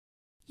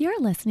You're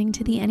listening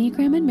to the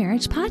Enneagram and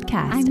Marriage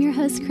Podcast. I'm your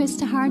host,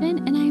 Krista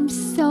Harden, and I'm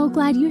so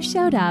glad you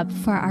showed up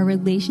for our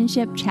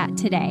relationship chat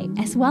today,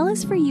 as well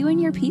as for you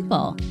and your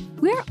people.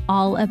 We're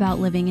all about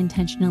living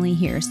intentionally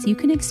here so you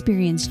can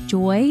experience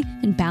joy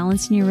and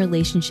balance in your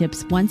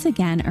relationships once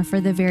again or for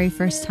the very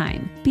first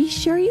time. Be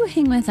sure you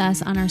hang with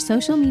us on our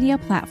social media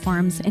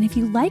platforms, and if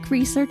you like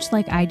research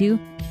like I do,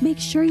 make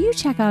sure you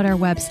check out our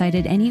website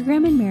at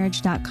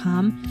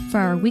enneagramandmarriage.com for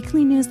our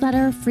weekly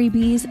newsletter,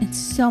 freebies, and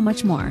so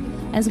much more,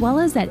 as well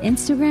as at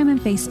Instagram and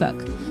Facebook.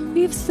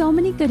 We have so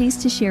many goodies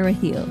to share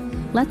with you.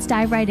 Let's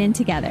dive right in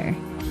together.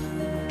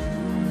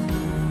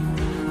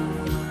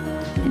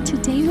 And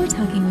today we're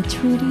talking with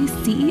Truity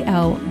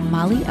CEO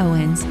Molly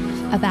Owens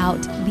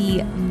about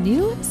the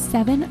new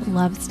 7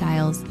 Love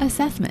Styles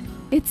assessment.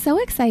 It's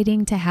so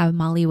exciting to have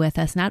Molly with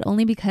us, not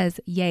only because,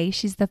 yay,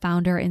 she's the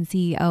founder and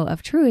CEO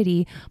of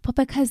Truity, but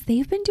because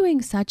they've been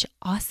doing such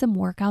awesome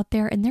work out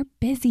there and they're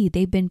busy.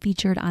 They've been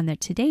featured on the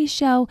Today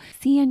Show,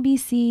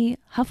 CNBC,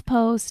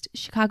 HuffPost,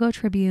 Chicago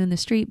Tribune, The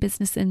Street,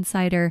 Business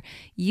Insider,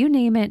 you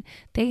name it.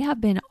 They have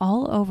been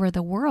all over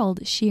the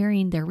world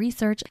sharing their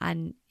research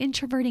on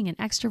introverting and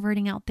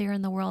extroverting out there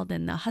in the world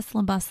and the hustle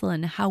and bustle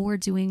and how we're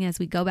doing as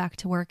we go back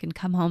to work and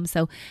come home.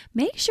 So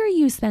make sure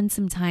you spend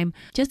some time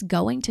just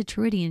going to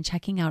Truity and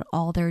checking out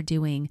all they're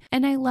doing.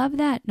 And I love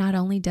that not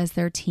only does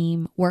their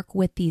team work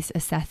with these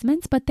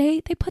assessments, but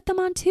they put them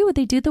on too.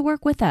 They do the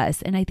work with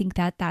us. And I think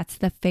that that's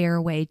the fair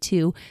way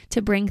to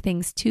bring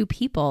things to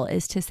people,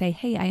 is to say,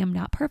 hey, I am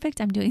not perfect.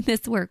 I'm doing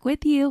this work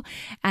with you.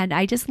 And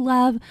I just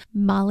love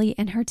Molly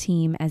and her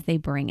team as they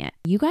bring it.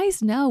 You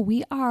guys know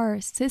we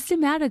are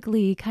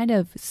systematically kind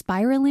of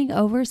spiraling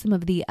over some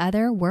of the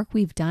other work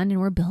we've done and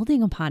we're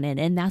building upon it.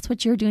 And that's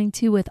what you're doing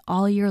too with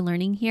all your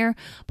learning here.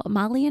 But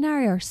Molly and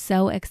I are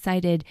so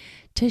excited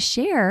to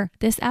share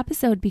this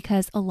episode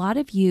because a lot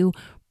of you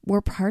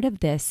were part of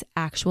this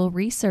actual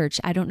research.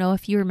 I don't know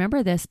if you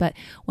remember this, but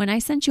when I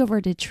sent you over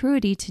to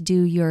Truity to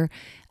do your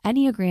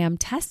Enneagram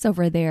tests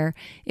over there,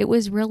 it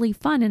was really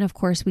fun. And of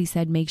course, we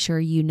said, make sure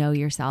you know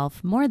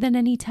yourself more than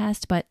any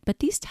test, but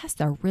these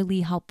tests are really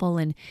helpful.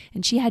 And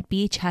she had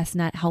B.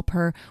 Chestnut help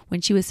her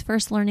when she was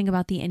first learning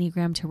about the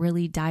Enneagram to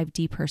really dive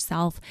deep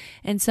herself.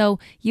 And so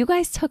you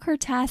guys took her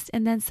test,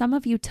 and then some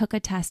of you took a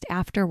test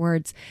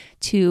afterwards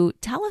to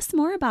tell us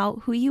more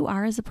about who you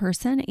are as a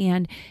person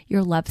and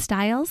your love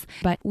styles.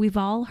 But we've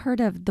all heard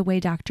of the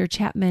way Dr.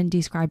 Chapman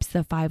describes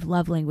the 5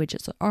 love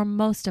languages, or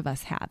most of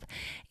us have.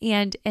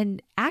 And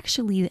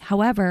actually,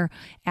 however,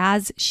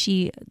 as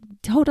she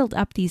totaled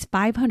up these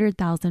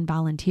 500,000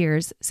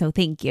 volunteers, so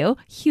thank you,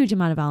 huge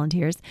amount of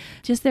volunteers,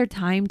 just their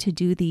time to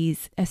do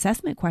these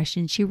assessment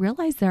questions, she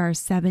realized there are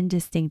 7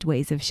 distinct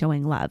ways of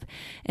showing love.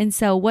 And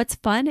so what's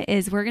fun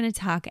is we're going to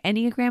talk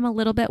Enneagram a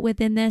little bit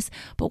within this,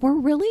 but we're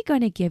really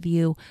going to give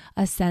you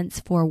a sense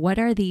for what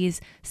are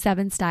these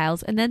 7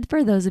 styles. And then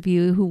for those of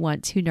you who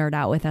want to nerd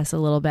out with us a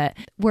little bit,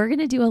 we're going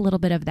to do a little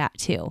bit of that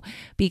too,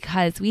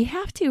 because we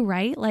have to,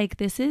 right? Like,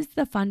 this is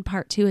the fun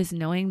part too, is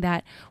knowing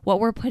that what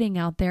we're putting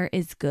out there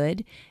is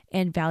good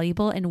and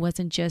valuable and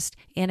wasn't just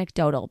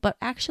anecdotal, but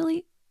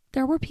actually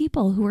there were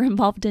people who were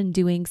involved in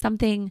doing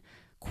something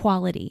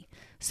quality,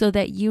 so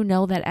that you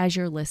know that as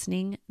you're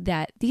listening,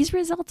 that these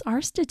results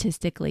are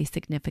statistically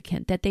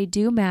significant, that they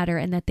do matter,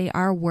 and that they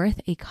are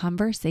worth a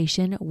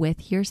conversation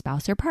with your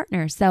spouse or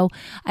partner. So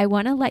I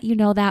want to let you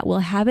know that. We'll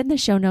have it in the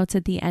show notes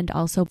at the end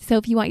also. So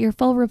if you want your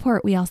full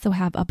report, we also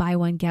have a buy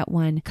one, get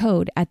one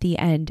code at the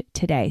end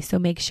today. So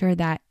make sure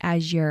that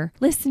as you're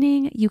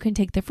listening, you can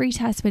take the free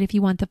test, but if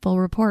you want the full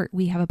report,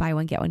 we have a buy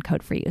one, get one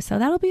code for you. So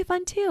that'll be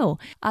fun too.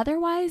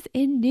 Otherwise,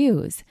 in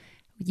news,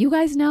 you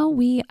guys know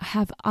we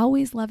have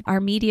always loved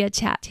our media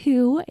chat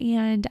too,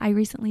 and I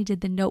recently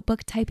did the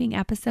notebook typing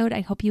episode.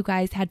 I hope you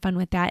guys had fun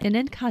with that in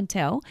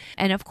Encanto.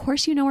 And of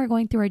course, you know, we're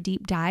going through our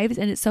deep dives,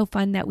 and it's so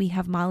fun that we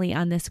have Molly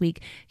on this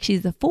week.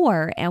 She's the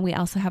 4, and we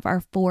also have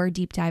our 4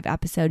 deep dive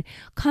episode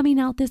coming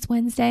out this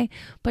Wednesday.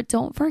 But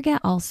don't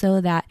forget also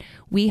that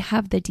we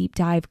have the deep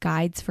dive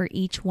guides for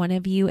each one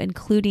of you,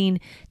 including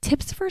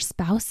tips for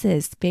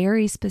spouses,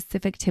 very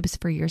specific tips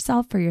for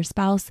yourself, for your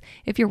spouse.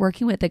 If you're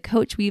working with a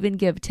coach, we even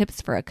give tips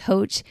for a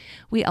coach.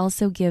 We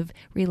also give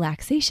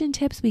relaxation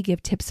tips. We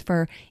give tips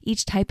for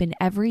each type in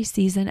every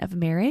season of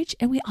marriage.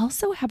 And we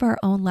also have our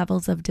own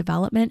levels of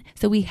development.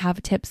 So we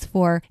have tips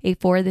for a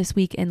 4 this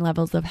week in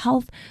levels of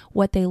health,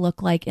 what they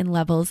look like in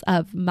levels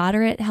of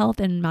moderate health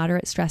and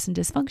moderate stress and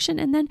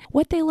dysfunction, and then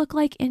what they look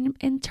like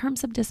in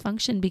terms of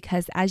dysfunction.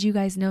 Because as you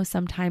guys know,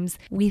 sometimes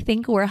we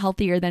think we're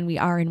healthier than we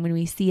are. And when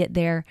we see it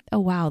there, oh,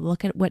 wow,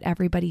 look at what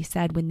everybody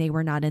said when they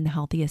were not in the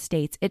healthiest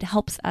states. It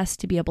helps us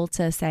to be able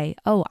to say,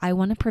 oh, I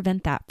want to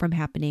prevent that from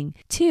happening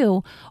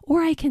too,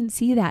 or I can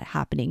see that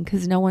happening,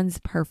 because no one's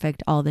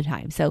perfect all the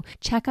time. So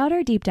check out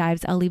our deep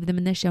dives. I'll leave them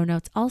in the show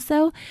notes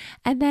also.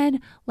 And then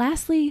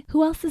lastly,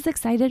 who else is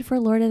excited for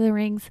Lord of the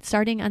Rings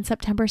starting on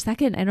September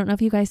 2nd? I don't know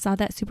if you guys saw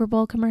that Super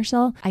Bowl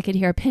commercial. I could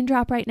hear a pin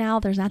drop right now.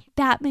 There's not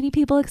that many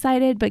people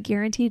excited, but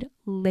guaranteed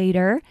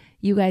later,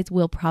 you guys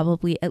will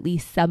probably, at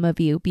least some of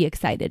you, be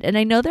excited. And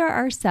I know there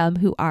are some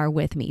who are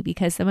with me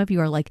because some of you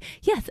are like,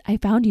 yes, I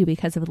found you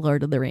because of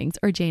Lord of the Rings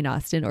or Jane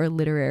Austen or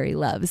literary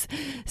loves.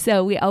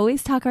 So we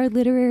always talk our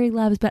literary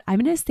loves, but I'm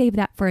going to save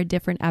that for a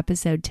different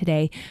episode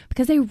today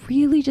because I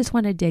really just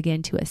want to dig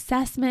into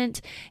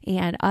assessment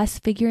and us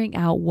figuring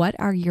out what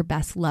are your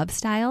best love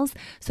styles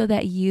so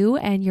that you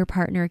and your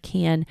partner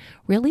can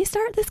really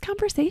start this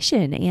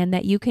conversation, and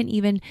that you can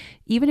even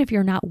if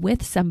you're not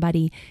with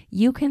somebody,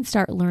 you can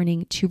start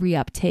learning to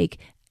reuptake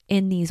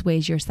in these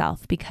ways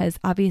yourself, because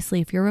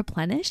obviously if you're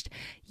replenished,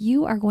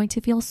 you are going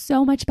to feel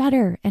so much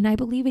better, and I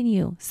believe in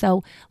you.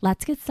 So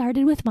let's get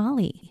started with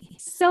Molly.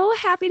 So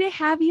happy to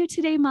have you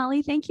today,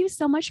 Molly. Thank you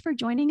so much for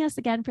joining us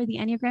again for the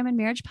Enneagram and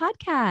Marriage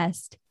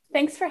podcast.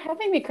 Thanks for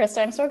having me,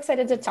 Krista. I'm so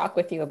excited to talk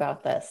with you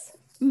about this.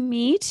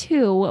 Me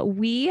too.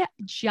 We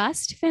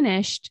just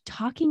finished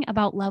talking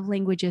about love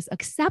languages,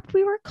 except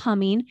we were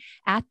coming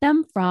at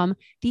them from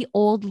the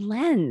old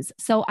lens.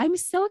 So I'm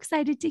so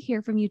excited to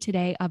hear from you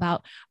today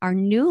about our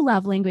new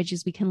love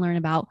languages we can learn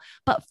about.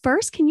 But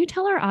first, can you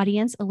tell our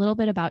audience a little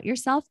bit about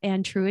yourself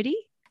and Truity?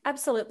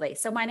 Absolutely.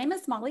 So my name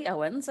is Molly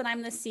Owens, and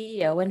I'm the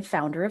CEO and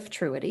founder of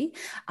Truity.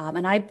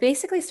 And I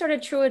basically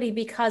started Truity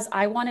because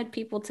I wanted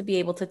people to be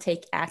able to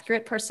take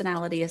accurate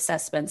personality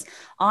assessments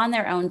on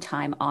their own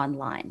time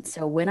online.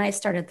 So when I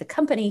started the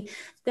company,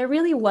 there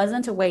really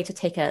wasn't a way to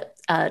take a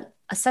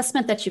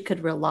assessment that you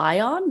could rely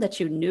on, that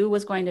you knew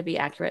was going to be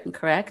accurate and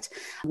correct,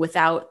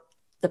 without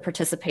the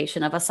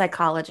participation of a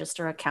psychologist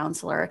or a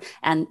counselor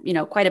and,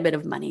 quite a bit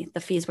of money.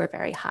 The fees were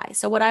very high.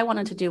 So what I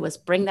wanted to do was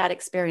bring that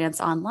experience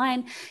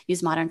online,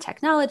 use modern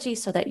technology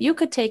so that you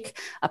could take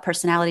a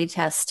personality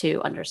test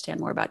to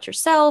understand more about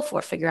yourself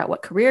or figure out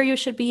what career you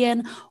should be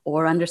in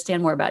or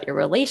understand more about your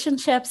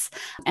relationships.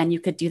 And you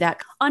could do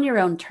that on your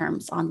own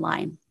terms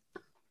online.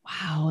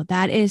 Wow,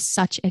 that is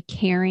such a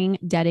caring,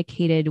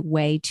 dedicated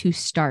way to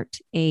start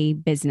a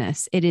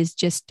business. It is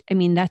just,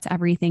 that's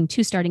everything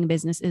to starting a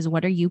business is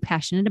what are you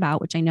passionate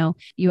about, which I know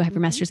you have your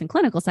master's in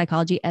clinical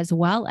psychology, as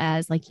well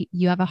as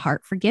you have a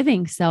heart for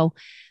giving. So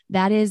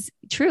that is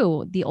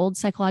true. The old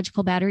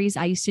psychological batteries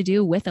I used to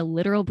do with a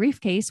literal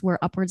briefcase were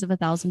upwards of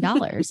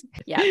 $1,000.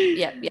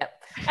 Yeah.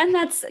 And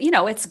that's,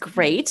 it's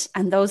great.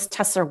 And those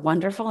tests are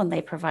wonderful and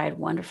they provide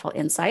wonderful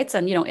insights.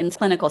 And, in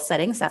clinical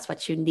settings, that's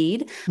what you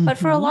need. Mm-hmm. But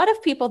for a lot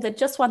of people that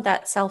just want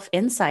that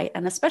self-insight,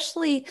 and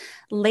especially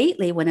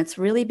lately when it's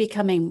really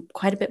becoming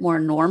quite a bit more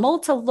normal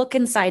to look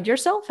inside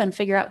yourself and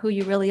figure out who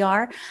you really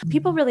are,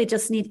 people really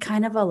just need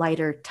kind of a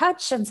lighter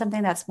touch and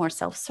something that's more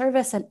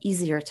self-service and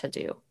easier to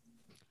do.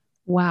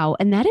 Wow.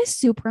 And that is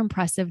super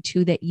impressive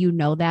too, that you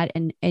know that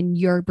and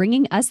you're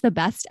bringing us the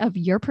best of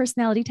your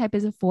personality type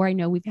as a 4. I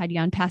know we've had you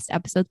on past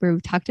episodes where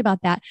we've talked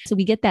about that. So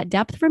we get that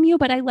depth from you,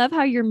 but I love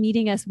how you're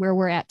meeting us where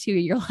we're at too.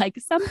 You're like,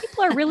 some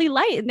people are really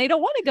light and they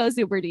don't want to go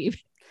super deep.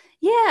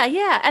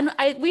 Yeah.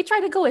 And we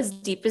try to go as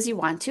deep as you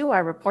want to.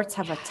 Our reports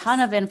have a ton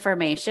of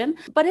information,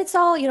 but it's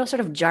all, sort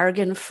of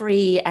jargon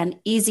free and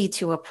easy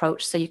to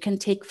approach. So you can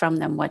take from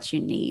them what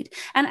you need.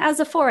 And as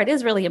a 4, it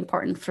is really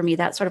important for me,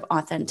 that sort of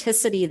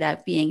authenticity,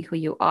 that being who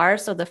you are.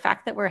 So the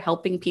fact that we're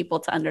helping people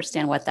to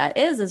understand what that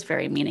is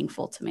very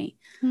meaningful to me.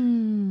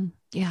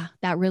 Yeah,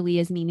 that really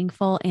is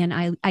meaningful. And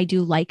I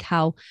do like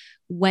how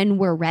when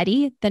we're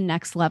ready, the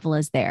next level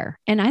is there.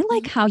 And I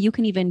like how you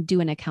can even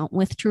do an account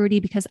with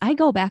Truity, because I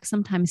go back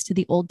sometimes to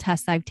the old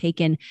tests I've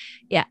taken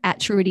at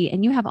Truity,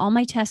 and you have all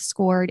my tests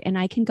scored and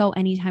I can go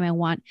anytime I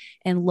want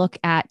and look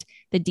at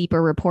the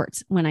deeper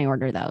reports when I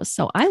order those.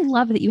 So I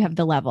love that you have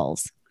the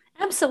levels.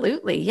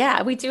 Absolutely.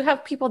 Yeah. We do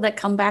have people that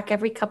come back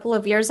every couple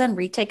of years and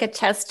retake a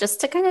test just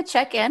to kind of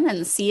check in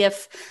and see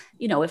if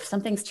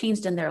something's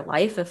changed in their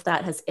life, if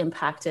that has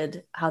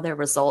impacted how their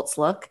results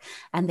look.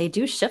 And they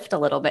do shift a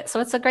little bit. So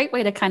it's a great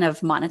way to kind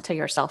of monitor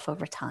yourself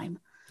over time.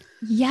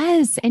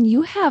 Yes. And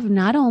you have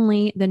not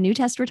only the new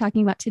test we're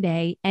talking about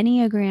today,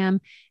 Enneagram,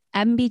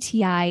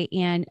 MBTI,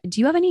 and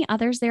do you have any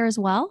others there as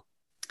well?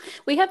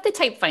 We have the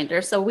Type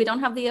Finder. So we don't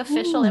have the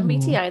official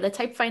MBTI. The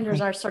Type Finders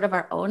are sort of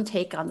our own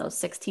take on those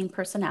 16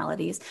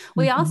 personalities.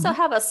 We also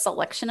have a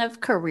selection of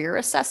career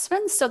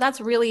assessments. So that's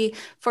really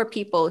for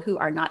people who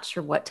are not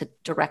sure what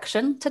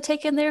direction to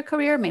take in their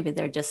career. Maybe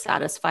they're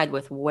dissatisfied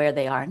with where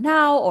they are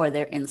now, or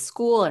they're in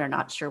school and are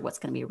not sure what's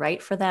going to be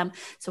right for them.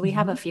 So we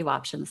have a few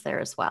options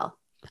there as well.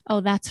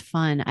 Oh, that's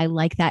fun. I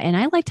like that. And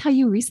I liked how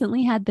you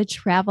recently had the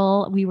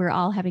travel we were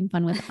all having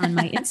fun with on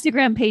my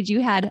Instagram page.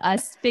 You had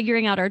us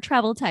figuring out our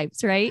travel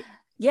types, right?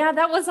 Yeah,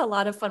 that was a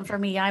lot of fun for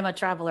me. I'm a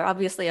traveler,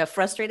 obviously a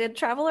frustrated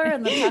traveler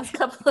in the past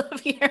couple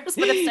of years,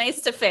 but it's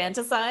nice to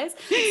fantasize.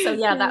 So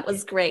yeah, that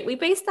was great. We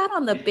based that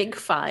on the Big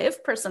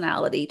 5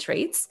 personality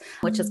traits,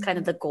 which is kind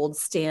of the gold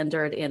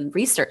standard in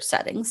research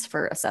settings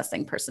for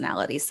assessing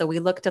personality. So we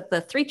looked at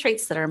the 3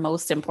 traits that are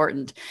most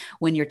important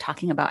when you're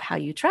talking about how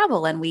you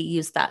travel, and we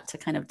used that to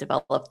kind of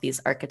develop these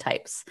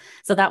archetypes.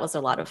 So that was a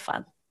lot of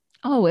fun.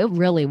 Oh, it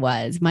really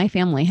was. My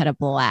family had a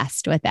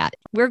blast with that.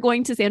 We're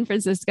going to San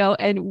Francisco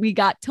and we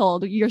got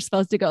told you're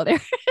supposed to go there.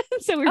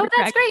 So we were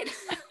that's great.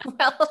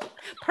 Well,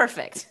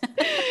 perfect.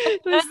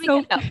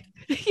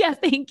 Yeah,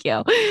 thank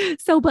you.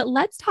 So, but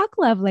let's talk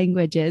love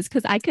languages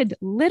because I could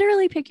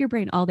literally pick your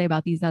brain all day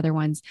about these other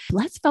ones.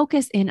 Let's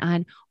focus in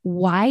on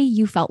why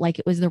you felt like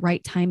it was the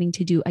right timing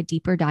to do a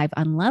deeper dive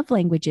on love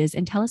languages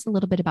and tell us a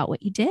little bit about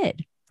what you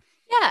did.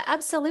 Yeah,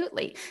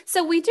 absolutely.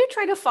 So we do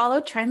try to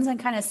follow trends and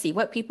kind of see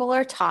what people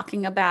are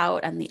talking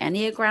about. And the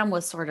Enneagram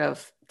was sort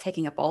of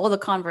taking up all the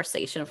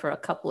conversation for a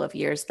couple of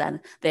years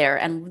and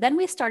then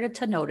we started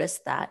to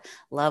notice that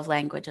love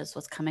languages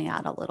was coming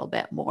out a little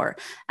bit more.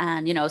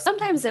 And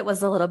sometimes it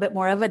was a little bit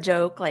more of a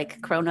joke,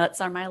 like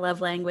cronuts are my love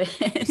language,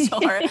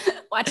 or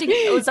watching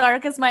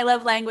Ozark is my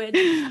love language.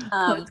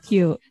 That's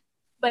cute.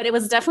 But it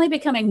was definitely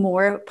becoming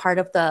more part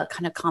of the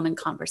kind of common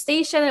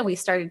conversation. And we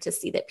started to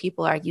see that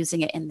people are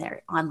using it in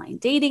their online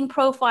dating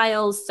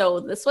profiles.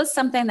 So this was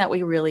something that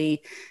we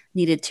really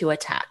needed to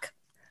attack.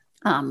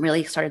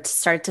 Really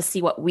started to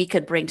see what we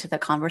could bring to the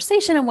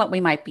conversation and what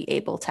we might be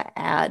able to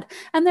add.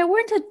 And there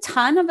weren't a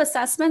ton of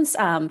assessments.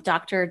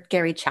 Dr.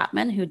 Gary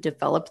Chapman, who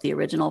developed the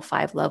original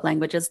 5 love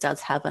languages,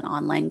 does have an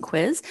online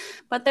quiz,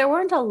 but there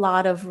weren't a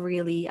lot of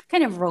really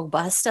kind of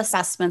robust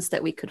assessments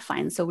that we could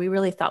find. So we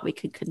really thought we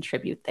could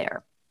contribute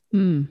there.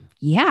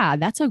 Yeah,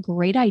 that's a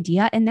great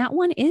idea. And that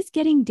one is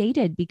getting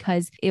dated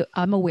because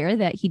I'm aware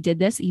that he did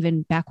this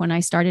even back when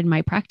I started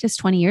my practice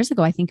 20 years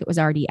ago. I think it was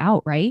already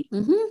out, right?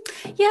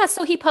 Mm-hmm. Yeah.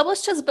 So he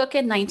published his book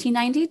in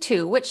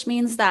 1992, which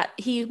means that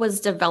he was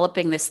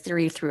developing this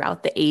theory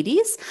throughout the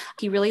 80s.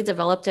 He really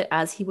developed it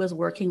as he was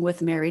working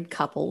with married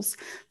couples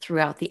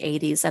throughout the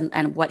 80s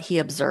and what he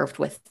observed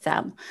with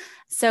them.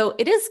 So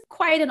it is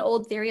quite an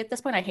old theory at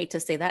this point. I hate to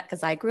say that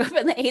because I grew up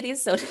in the 80s.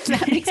 So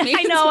that makes me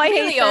I know, really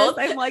I hate old.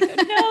 This. I'm like, no,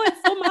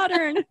 it's so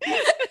modern.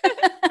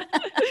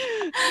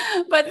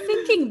 But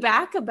thinking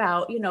back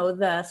about,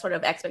 the sort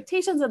of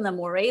expectations and the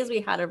mores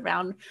we had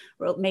around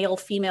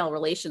male-female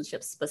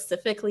relationships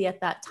specifically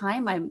at that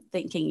time, I'm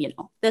thinking,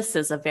 this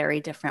is a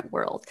very different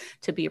world,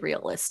 to be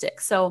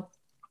realistic. So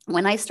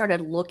when I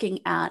started looking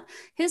at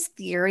his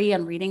theory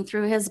and reading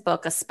through his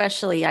book,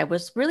 especially, I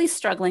was really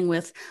struggling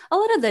with a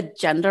lot of the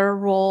gender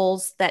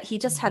roles that he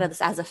just had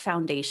as a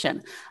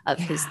foundation of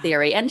his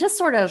theory and just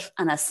sort of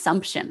an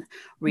assumption,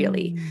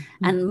 really.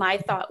 Mm-hmm. And my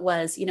thought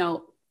was,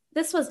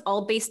 this was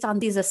all based on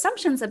these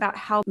assumptions about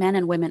how men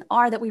and women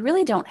are that we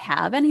really don't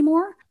have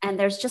anymore. And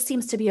there's just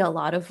seems to be a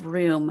lot of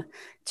room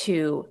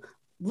to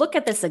look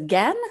at this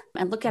again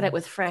and look at it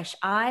with fresh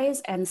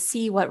eyes and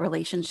see what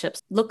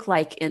relationships look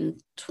like in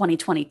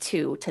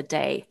 2022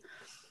 today.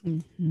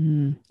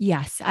 Mm-hmm.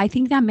 Yes, I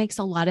think that makes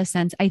a lot of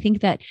sense. I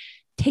think that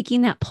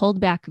taking that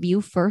pulled back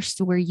view first,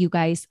 where you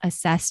guys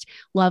assessed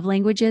love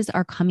languages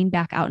are coming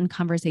back out in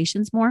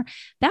conversations more.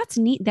 That's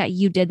neat that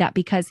you did that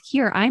because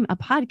here I'm a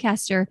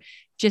podcaster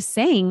just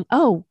saying,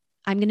 oh,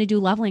 I'm going to do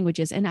love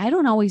languages. And I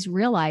don't always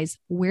realize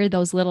where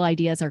those little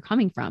ideas are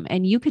coming from.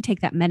 And you could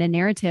take that meta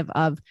narrative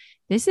of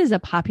this is a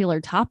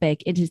popular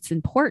topic. It's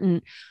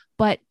important,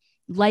 but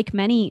like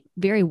many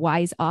very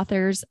wise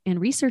authors and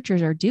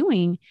researchers are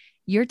doing,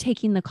 you're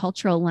taking the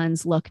cultural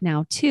lens look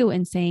now too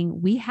and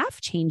saying we have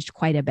changed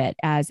quite a bit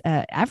as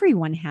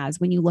everyone has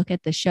when you look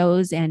at the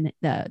shows and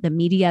the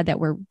media that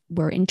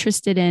we're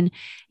interested in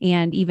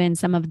and even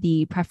some of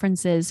the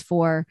preferences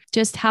for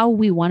just how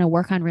we want to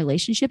work on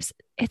relationships.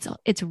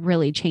 It's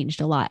really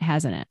changed a lot,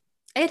 hasn't it?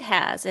 It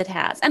has.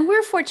 And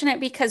we're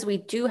fortunate because we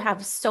do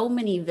have so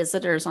many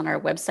visitors on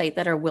our website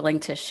that are willing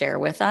to share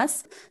with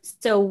us.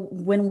 So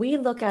when we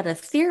look at a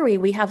theory,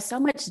 we have so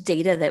much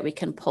data that we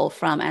can pull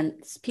from, and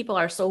people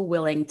are so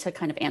willing to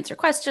kind of answer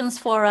questions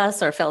for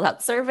us or fill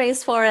out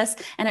surveys for us.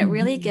 And it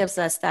really gives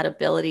us that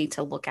ability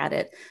to look at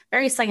it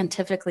very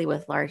scientifically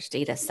with large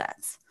data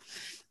sets.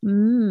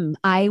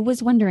 I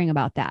was wondering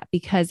about that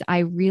because I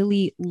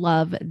really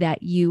love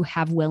that you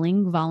have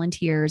willing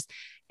volunteers.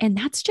 And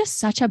that's just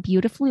such a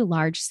beautifully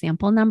large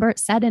sample number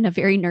said in a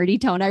very nerdy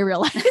tone. I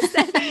realize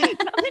that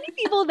not many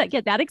people that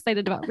get that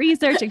excited about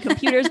research and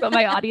computers, but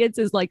my audience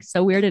is like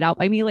so weirded out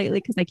by me lately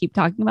because I keep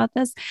talking about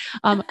this.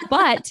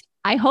 But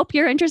I hope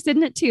you're interested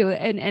in it too.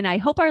 And I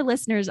hope our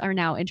listeners are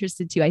now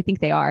interested too. I think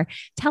they are.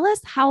 Tell us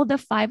how the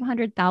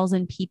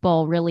 500,000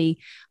 people really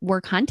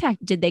were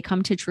contacted. Did they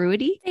come to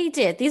Truity? They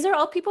did. These are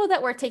all people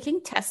that were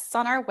taking tests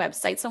on our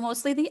website. So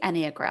mostly the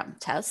Enneagram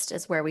test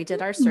is where we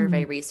did our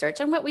survey research.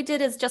 And what we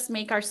did is just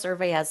make our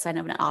survey as kind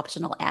of an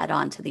optional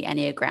add-on to the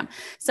Enneagram.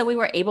 So we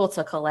were able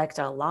to collect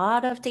a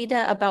lot of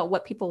data about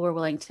what people were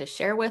willing to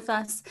share with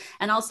us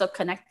and also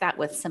connect that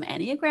with some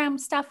Enneagram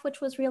stuff,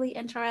 which was really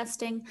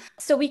interesting.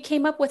 So we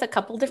came up with a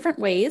couple different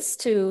ways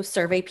to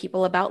survey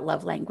people about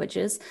love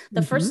languages.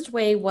 The first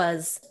way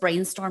was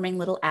brainstorming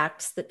little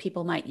acts that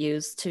people might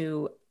use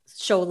to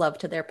show love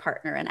to their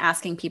partner, and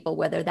asking people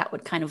whether that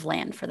would kind of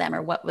land for them,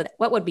 or what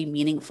would be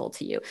meaningful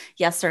to you.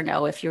 Yes or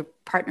no. If your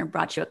partner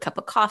brought you a cup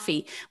of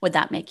coffee, would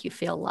that make you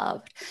feel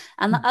loved?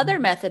 And the other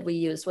method we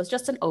used was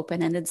just an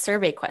open-ended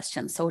survey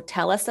question. So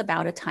tell us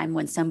about a time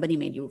when somebody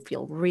made you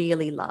feel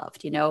really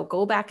loved.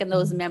 Go back in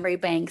those memory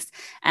banks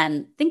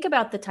and think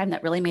about the time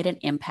that really made an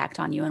impact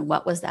on you, and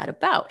what was that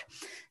about?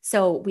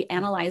 So we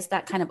analyzed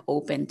that kind of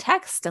open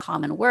text,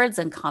 common words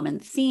and common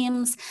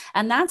themes.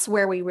 And that's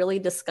where we really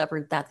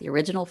discovered that the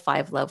original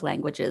 5 love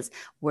languages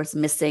was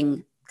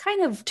missing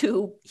kind of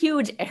 2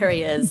 huge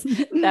areas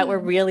that were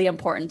really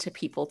important to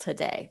people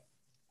today.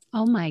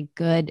 Oh my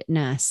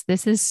goodness.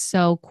 This is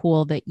so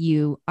cool that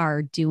you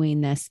are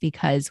doing this,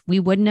 because we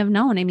wouldn't have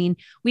known. I mean,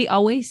 we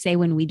always say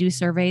when we do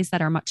surveys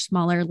that are much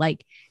smaller,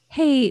 like,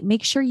 hey,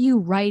 make sure you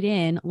write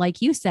in,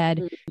 like you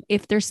said,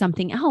 if there's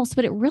something else,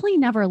 but it really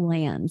never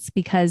lands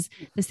because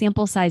the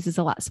sample size is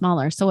a lot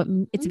smaller. So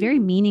it's very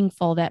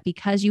meaningful that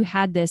because you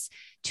had this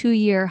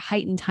 2-year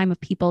heightened time of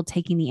people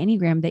taking the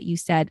Enneagram, that you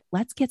said,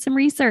 let's get some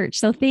research.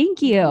 So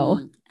thank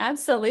you.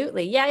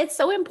 Absolutely. Yeah, it's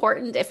so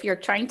important if you're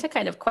trying to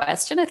kind of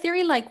question a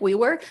theory like we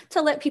were,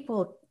 to let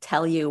people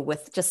tell you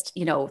with just,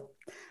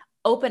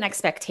 open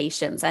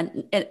expectations,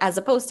 and as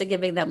opposed to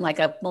giving them like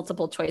a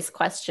multiple choice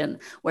question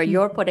where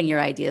you're putting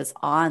your ideas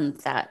on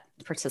that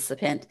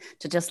participant,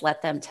 to just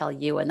let them tell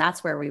you. And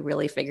that's where we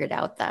really figured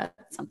out that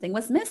something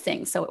was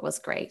missing. So it was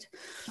great.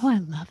 Oh, I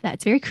love that.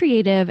 It's very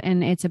creative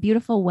and it's a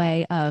beautiful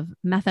way of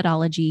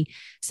methodology.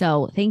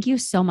 So thank you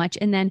so much.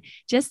 And then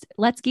just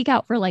let's geek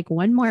out for like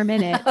one more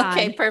minute.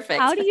 Okay, perfect.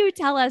 How do you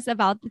tell us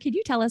could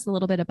you tell us a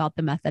little bit about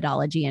the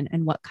methodology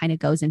and what kind of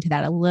goes into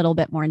that a little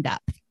bit more in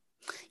depth?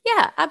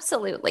 Yeah,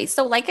 absolutely.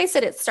 So like I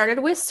said, it started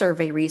with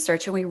survey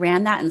research, and we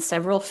ran that in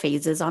several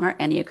phases on our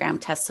Enneagram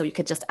test. So you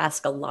could just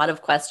ask a lot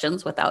of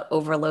questions without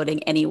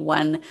overloading any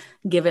one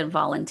given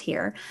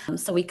volunteer.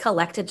 So we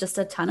collected just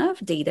a ton of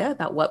data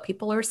about what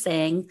people are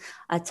saying,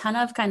 a ton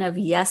of kind of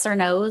yes or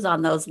no's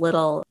on those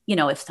little,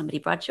 if somebody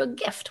brought you a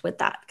gift, would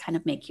that kind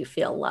of make you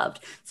feel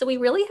loved? So we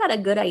really had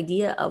a good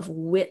idea of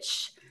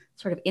which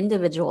sort of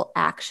individual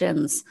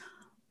actions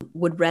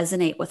would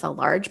resonate with a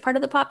large part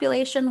of the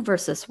population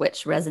versus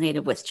which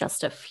resonated with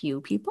just a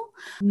few people.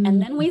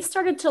 And then we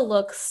started to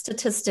look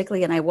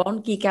statistically, and I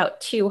won't geek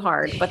out too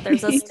hard, but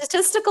there's a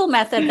statistical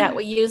method that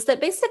we use that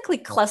basically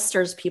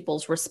clusters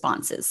people's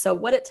responses. So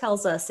what it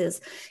tells us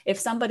is if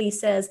somebody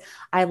says,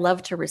 I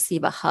love to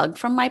receive a hug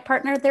from my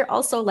partner, they're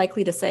also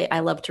likely to say,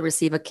 I love to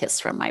receive a kiss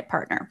from my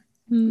partner.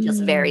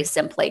 Just very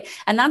simply.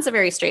 And that's a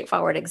very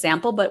straightforward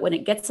example. But when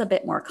it gets a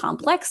bit more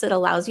complex, it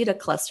allows you to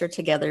cluster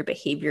together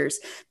behaviors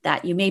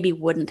that you maybe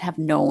wouldn't have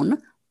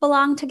known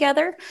belong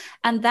together.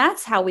 And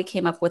that's how we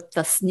came up with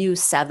the new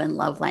 7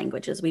 love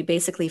languages. We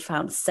basically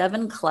found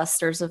 7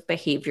 clusters of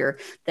behavior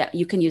that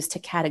you can use to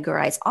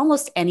categorize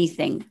almost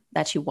anything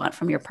that you want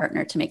from your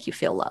partner to make you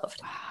feel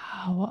loved.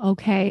 Wow.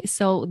 Okay.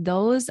 So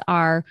those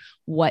are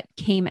what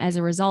came as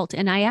a result.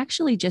 And I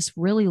actually just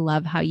really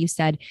love how you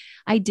said,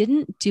 I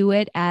didn't do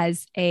it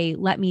as a,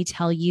 let me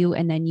tell you,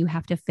 and then you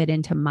have to fit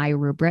into my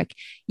rubric.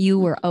 You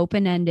were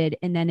open-ended,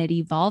 and then it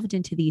evolved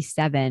into these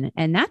 7.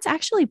 And that's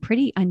actually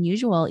pretty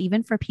unusual,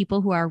 even for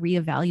people who are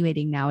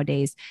reevaluating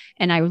nowadays.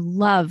 And I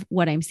love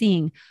what I'm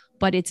seeing,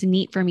 but it's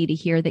neat for me to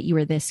hear that you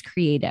were this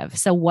creative.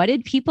 So what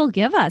did people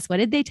give us? What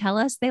did they tell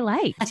us they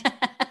liked?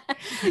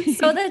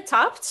 So the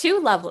top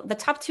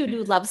two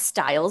new love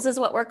styles is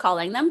what we're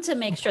calling them, to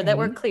make sure that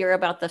we're clear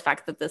about the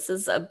fact that this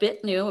is a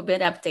bit new, a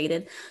bit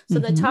updated. So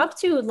the top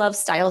 2 love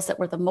styles that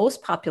were the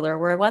most popular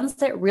were ones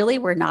that really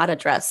were not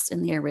addressed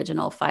in the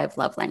original 5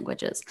 love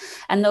languages.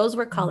 And those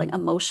we're calling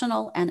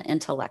emotional and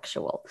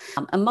intellectual.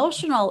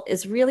 Emotional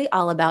is really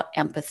all about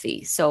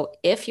empathy. So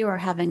if you are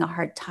having a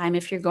hard time,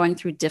 if you're going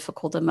through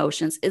difficult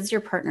emotions, is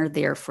your partner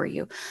there for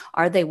you?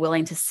 Are they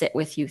willing to sit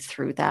with you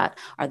through that?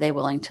 Are they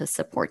willing to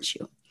support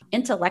you?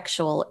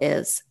 Intellectual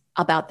is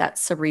about that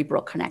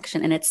cerebral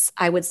connection. And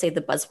I would say the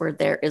buzzword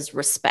there is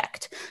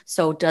respect.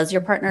 So does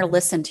your partner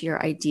listen to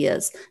your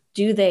ideas?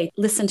 Do they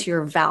listen to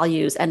your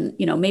values? And,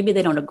 maybe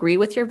they don't agree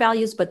with your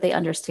values, but they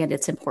understand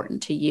it's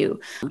important to you.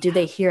 Do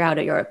they hear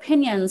out your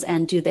opinions?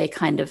 And do they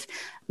kind of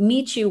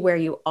meet you where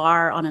you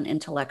are on an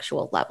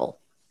intellectual level?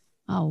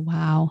 Oh,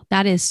 wow.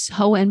 That is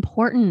so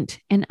important.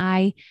 And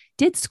I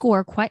did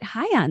score quite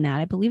high on that.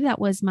 I believe that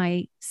was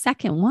my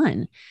second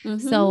one.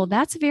 So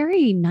that's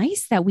very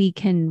nice that we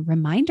can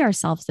remind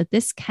ourselves that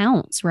this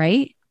counts,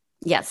 right?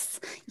 Yes.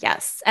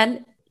 Yes.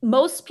 And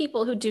most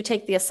people who do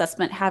take the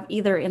assessment have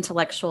either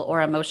intellectual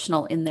or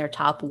emotional in their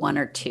top 1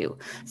 or 2.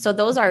 So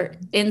those are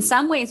in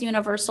some ways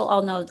universal,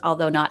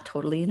 although not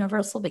totally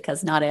universal,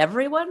 because not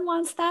everyone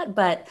wants that,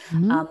 but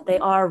they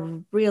are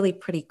really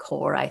pretty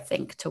core, I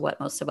think, to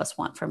what most of us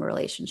want from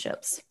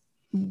relationships.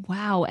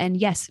 Wow. And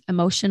yes,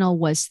 emotional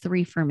was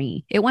 3 for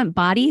me. It went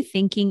body,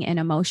 thinking, and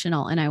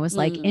emotional. And I was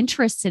like Mm.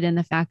 interested in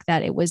the fact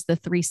that it was the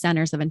 3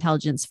 centers of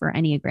intelligence for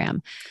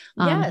Enneagram.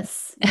 Um,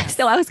 Yes,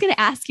 so I yes. was going to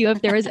ask you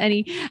if there was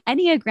any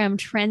Enneagram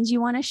trends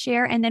you want to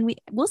share. And then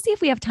we'll see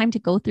if we have time to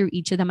go through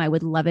each of them. I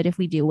would love it if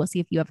we do. We'll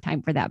see if you have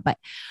time for that. But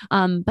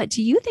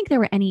do you think there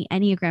were any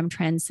Enneagram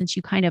trends since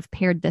you kind of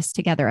paired this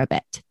together a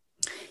bit?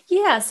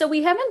 Yeah, so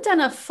we haven't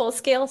done a full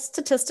scale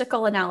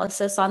statistical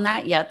analysis on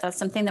that yet. That's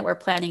something that we're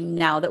planning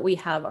now that we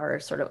have our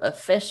sort of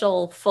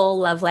official full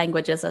love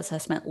languages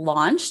assessment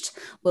launched.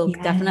 We'll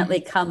Yeah.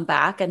 definitely come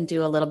back and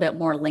do a little bit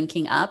more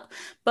linking up.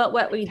 But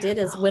what we did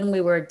is when we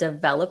were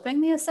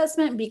developing the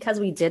assessment, because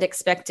we did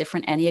expect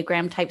different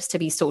Enneagram types to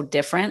be so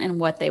different in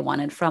what they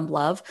wanted from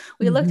love,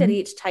 we looked at Mm-hmm.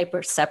 each type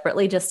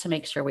separately just to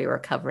make sure we were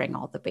covering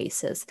all the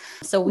bases.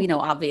 So we know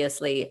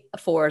obviously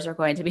fours are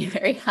going to be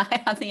very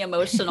high on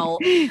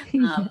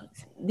um,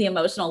 the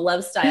emotional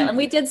love style. And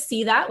we did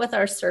see that with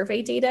our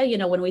survey data. You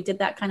know, when we did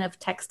that kind of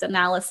text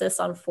analysis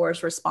on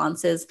fours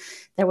responses,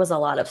 there was a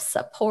lot of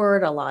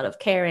support, a lot of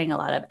caring, a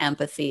lot of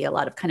empathy, a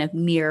lot of kind of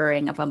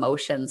mirroring of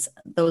emotions.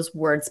 Those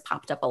words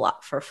popped up a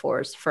lot for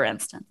fours, for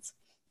instance.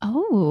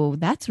 Oh,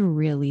 that's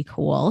really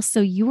cool.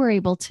 So you were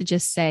able to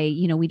just say,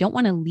 we don't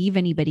want to leave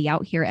anybody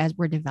out here as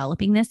we're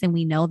developing this. And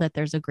we know that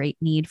there's a great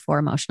need for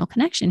emotional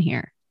connection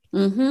here.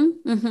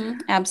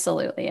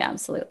 Absolutely.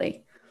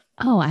 Absolutely.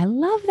 Oh, I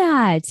love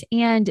that.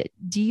 And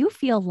do you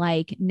feel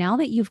like now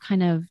that you've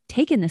kind of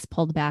taken this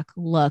pulled back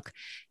look,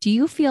 do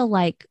you feel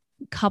like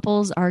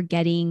couples are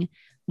getting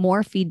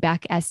more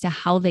feedback as to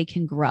how they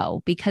can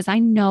grow? Because I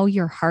know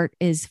your heart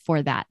is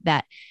for that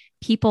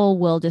people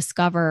will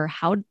discover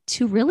how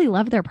to really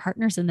love their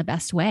partners in the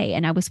best way.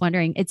 And I was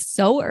wondering, it's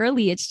so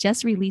early, it's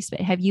just released, but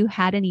have you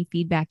had any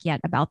feedback yet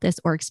about this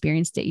or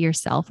experienced it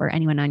yourself or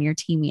anyone on your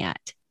team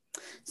yet?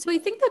 So I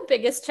think the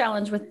biggest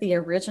challenge with the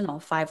original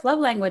five love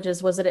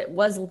languages was that it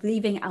was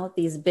leaving out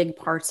these big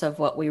parts of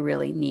what we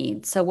really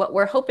need. So what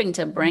we're hoping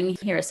to bring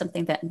here is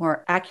something that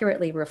more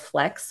accurately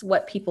reflects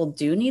what people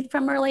do need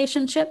from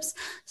relationships.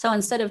 So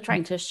instead of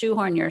trying to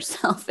shoehorn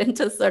yourself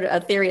into sort of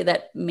a theory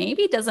that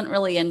maybe doesn't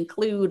really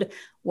include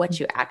what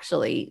you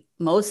actually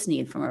most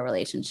need from a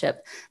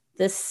relationship,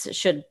 this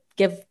should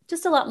give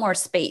just a lot more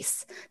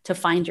space to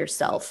find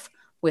yourself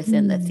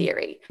within the Mm.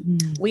 theory.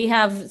 Mm. We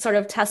have sort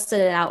of tested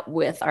it out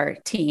with our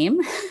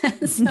team.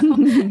 So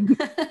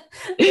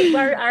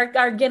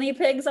our guinea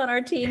pigs on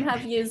our team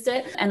have used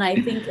it. And I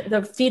think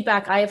the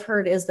feedback I've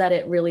heard is that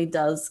it really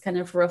does kind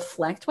of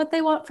reflect what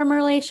they want from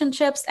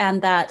relationships.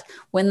 And that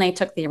when they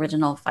took the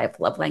original five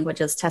love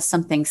languages test,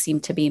 something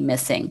seemed to be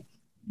missing.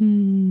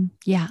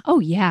 Yeah. Oh,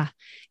 yeah.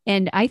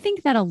 And I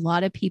think that a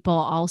lot of people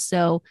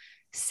also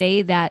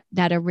say that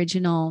that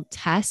original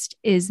test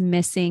is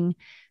missing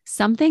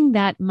something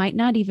that might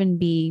not even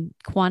be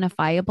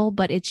quantifiable,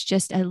 but it's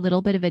just a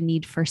little bit of a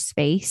need for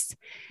space.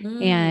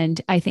 Mm.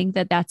 And I think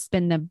that that's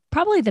been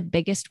probably the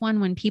biggest one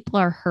when people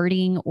are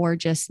hurting or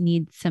just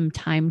need some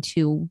time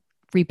to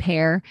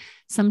repair.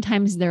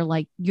 Sometimes they're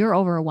like, you're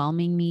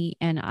overwhelming me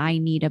and I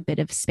need a bit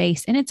of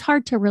space. And it's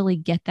hard to really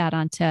get that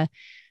onto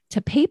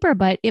paper,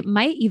 but it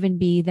might even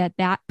be that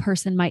that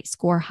person might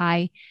score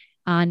high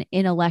on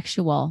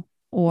intellectual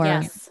or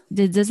Yes.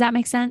 does that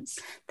make sense?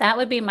 That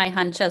would be my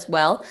hunch as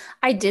well.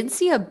 I did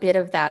see a bit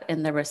of that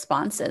in the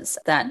responses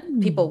that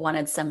people Hmm.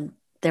 wanted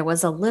there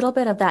was a little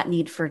bit of that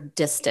need for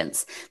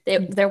distance.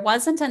 There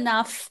wasn't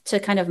enough to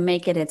kind of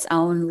make it its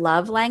own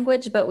love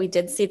language, but we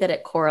did see that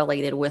it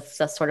correlated with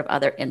the sort of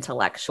other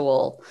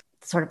intellectual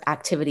sort of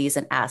activities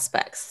and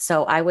aspects.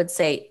 So I would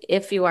say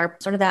if you are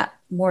sort of that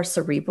more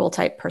cerebral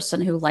type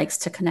person who likes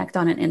to connect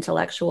on an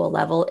intellectual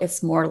level,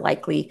 it's more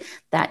likely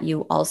that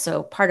you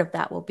also, part of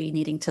that will be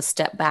needing to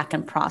step back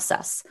and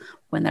process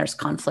when there's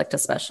conflict,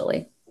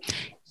 especially.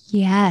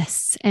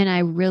 Yes. And I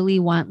really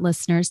want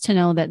listeners to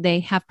know that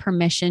they have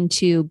permission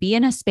to be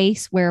in a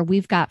space where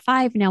we've got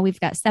 5, now we've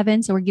got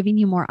 7. So we're giving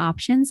you more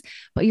options,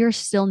 but you're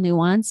still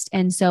nuanced.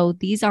 And so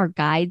these are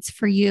guides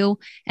for you.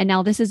 And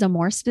now this is a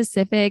more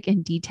specific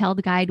and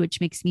detailed guide,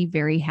 which makes me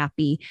very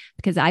happy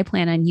because I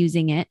plan on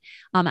using it.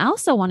 I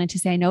also wanted to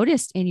say, I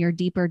noticed in your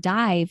deeper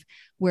dive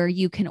where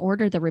you can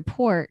order the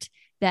report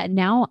that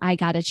now I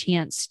got a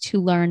chance to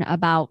learn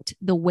about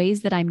the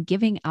ways that I'm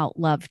giving out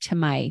love to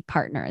my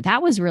partner.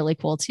 That was really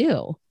cool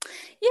too.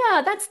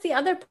 Yeah, that's the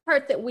other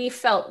part that we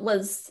felt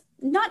was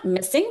not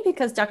missing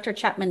because Dr.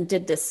 Chapman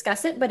did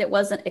discuss it, but it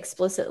wasn't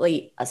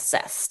explicitly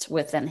assessed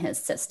within his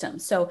system.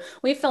 So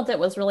we felt it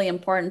was really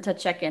important to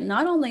check in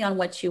not only on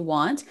what you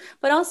want,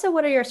 but also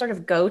what are your sort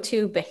of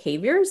go-to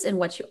behaviors and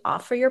what you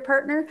offer your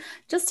partner,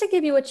 just to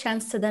give you a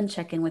chance to then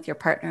check in with your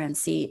partner and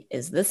see,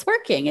 is this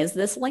working? Is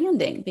this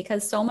landing?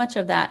 Because so much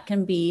of that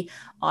can be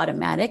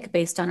automatic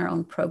based on our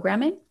own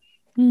programming.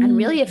 And Mm.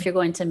 really, if you're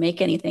going to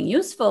make anything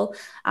useful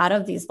out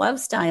of these love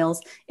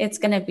styles, it's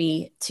going to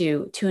be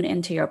to tune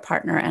into your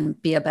partner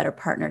and be a better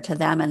partner to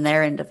them and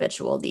their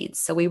individual needs.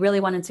 So we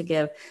really wanted to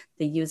give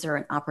the user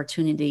an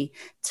opportunity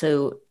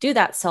to do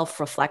that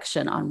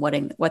self-reflection on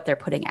what they're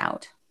putting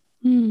out.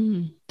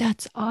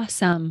 That's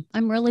awesome.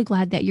 I'm really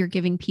glad that you're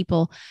giving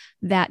people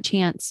that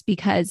chance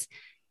because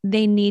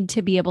they need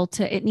to be able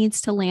to, it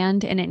needs to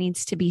land and it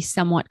needs to be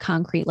somewhat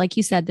concrete. Like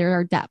you said, there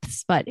are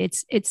depths, but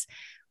it's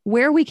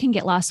where we can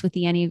get lost with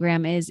the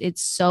Enneagram is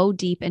it's so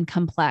deep and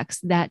complex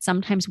that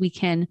sometimes we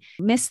can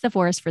miss the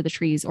forest for the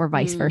trees or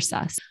vice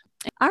versa.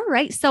 All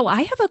right. So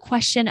I have a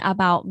question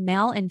about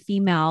male and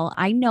female.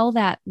 I know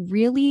that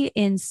really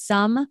in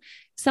some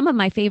of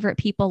my favorite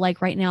people,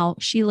 like right now,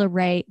 Sheila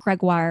Ray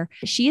Gregoire,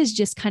 she is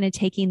just kind of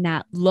taking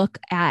that look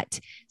at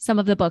some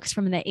of the books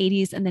from the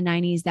 80s and the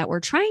 90s that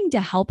were trying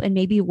to help and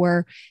maybe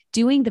were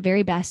doing the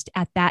very best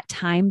at that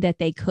time that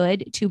they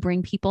could to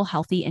bring people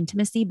healthy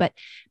intimacy, but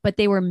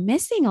they were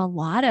missing a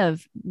lot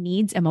of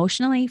needs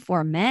emotionally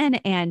for men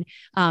and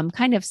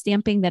kind of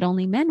stamping that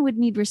only men would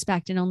need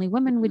respect and only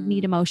women would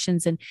need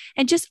emotions and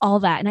just all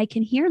that. And I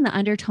can hear in the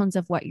undertones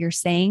of what you're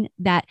saying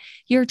that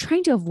you're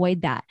trying to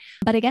avoid that.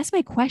 But I guess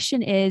my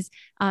question is,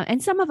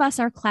 and some of us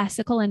are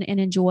classical and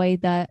enjoy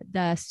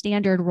the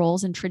standard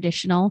roles and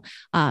traditional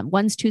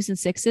ones, twos, and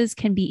sixes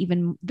can be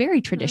even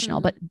very traditional.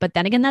 But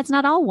then again, that's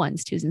not all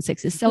ones, twos, and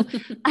sixes. So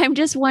I'm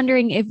just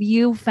wondering if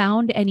you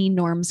found any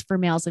norms for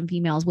males and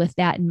females with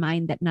that in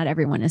mind, that not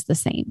everyone is the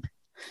same.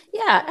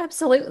 Yeah,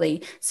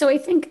 absolutely. So I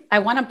think I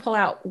want to pull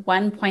out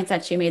one point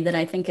that you made that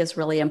I think is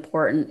really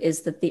important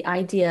is that the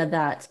idea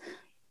that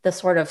the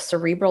sort of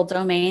cerebral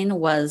domain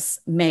was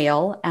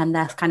male and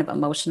that kind of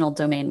emotional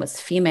domain was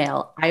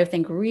female, I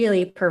think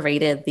really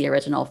pervaded the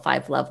original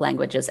five love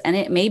languages. And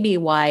it may be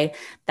why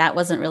that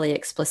wasn't really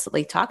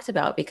explicitly talked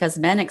about because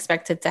men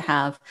expected to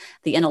have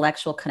the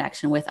intellectual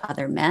connection with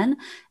other men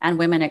and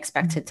women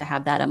expected to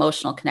have that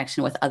emotional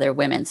connection with other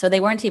women. So they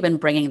weren't even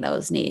bringing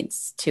those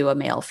needs to a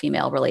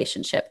male-female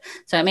relationship.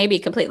 So it may be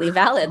completely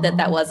valid that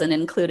that wasn't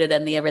included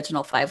in the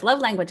original five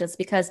love languages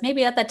because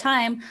maybe at the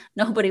time,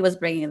 nobody was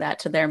bringing that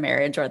to their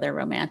marriage or their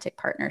romantic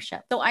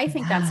partnership. So I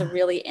think that's a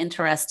really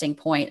interesting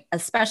point,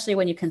 especially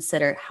when you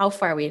consider how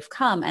far we've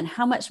come and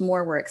how much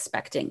more we're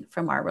expecting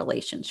from our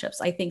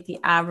relationships. I think the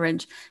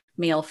average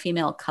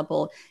male-female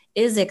couple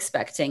is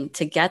expecting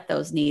to get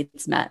those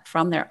needs met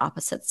from their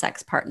opposite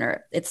sex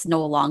partner. It's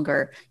no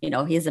longer,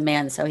 he's a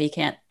man, so he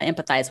can't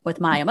empathize with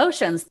my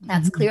emotions.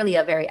 That's clearly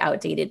a very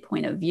outdated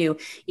point of view.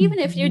 Even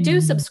if you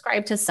do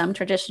subscribe to some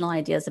traditional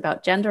ideas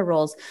about gender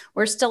roles,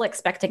 we're still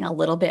expecting a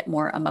little bit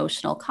more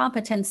emotional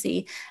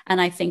competency. And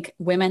I think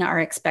women are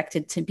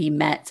expected to be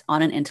met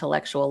on an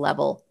intellectual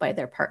level by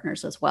their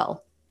partners as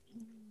well.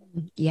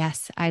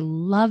 Yes, I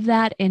love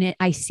that. And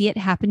I see it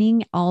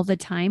happening all the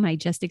time. I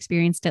just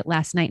experienced it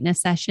last night in a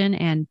session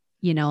and,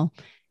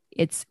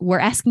 we're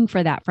asking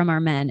for that from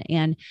our men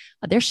and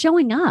they're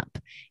showing up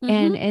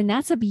and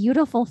that's a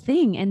beautiful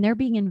thing. And they're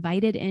being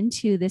invited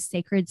into this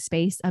sacred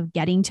space of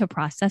getting to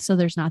process. So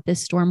there's not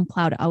this storm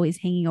cloud always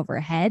hanging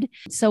overhead.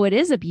 So it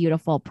is a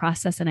beautiful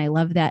process. And I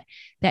love that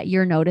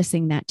you're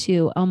noticing that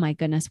too. Oh my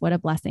goodness, what a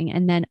blessing.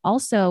 And then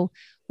also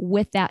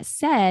with that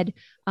said,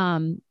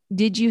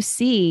 did you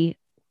see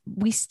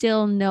we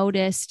still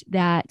noticed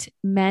that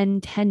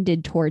men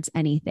tended towards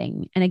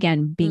anything. And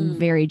again, being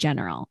very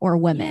general or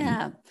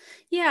women.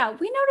 Yeah,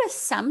 we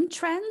noticed some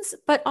trends,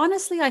 but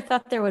honestly, I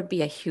thought there would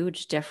be a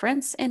huge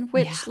difference in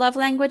which love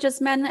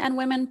languages men and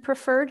women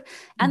preferred.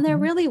 And there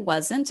really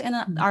wasn't. In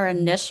our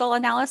initial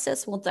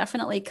analysis, we'll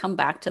definitely come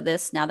back to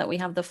this now that we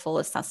have the full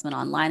assessment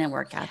online and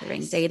we're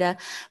gathering data.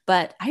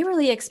 But I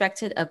really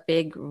expected a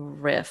big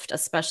rift,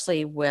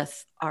 especially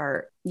with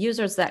our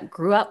users that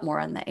grew up more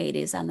in the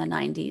 80s and the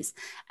 90s.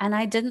 And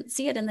I didn't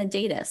see it in the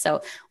data.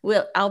 So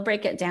I'll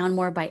break it down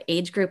more by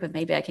age group and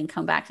maybe I can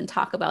come back and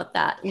talk about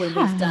that when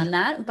we've done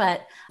that.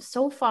 But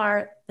so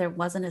far, there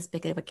wasn't as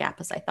big of a gap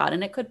as I thought.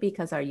 And it could be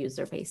because our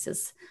user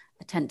base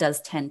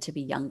does tend to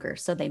be younger.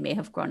 So they may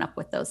have grown up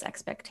with those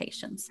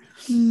expectations.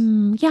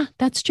 Yeah,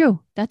 that's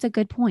true. That's a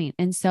good point.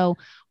 And so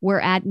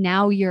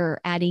now you're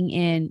adding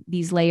in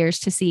these layers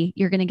to see,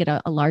 you're going to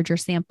get a larger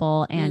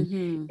sample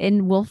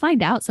and we'll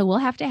find out. So we'll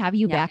have to have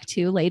you back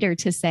too later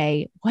to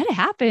say, what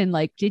happened?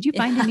 Like, did you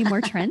find any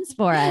more trends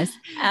for us?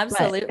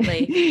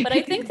 Absolutely. But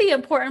I think the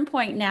important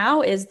point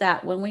now is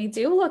that when we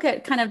do look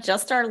at kind of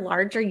just our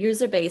larger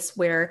user base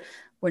where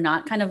we're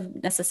not kind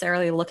of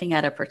necessarily looking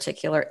at a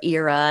particular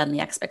era and the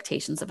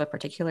expectations of a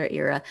particular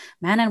era.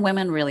 Men and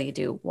women really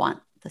do want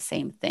the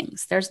same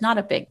things. There's not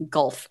a big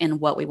gulf in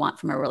what we want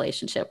from a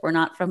relationship. We're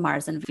not from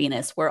Mars and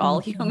Venus. We're all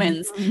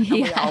humans and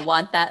we all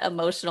want that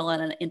emotional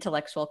and an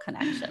intellectual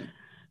connection.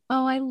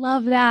 Oh, I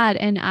love that.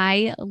 And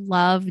I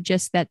love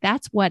just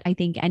that's what I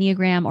think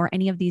Enneagram or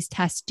any of these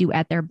tests do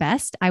at their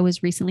best. I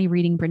was recently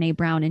reading Brene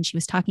Brown and she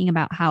was talking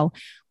about how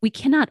we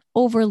cannot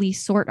overly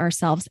sort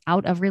ourselves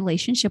out of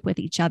relationship with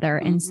each other.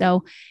 And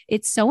so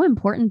it's so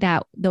important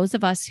that those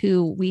of us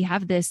who we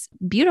have this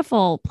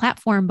beautiful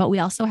platform, but we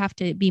also have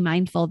to be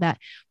mindful that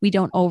we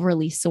don't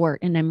overly sort.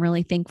 And I'm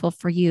really thankful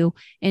for you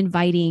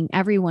inviting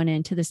everyone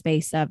into the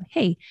space of,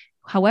 hey,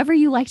 however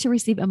you like to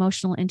receive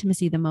emotional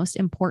intimacy, the most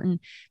important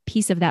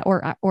piece of that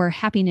or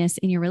happiness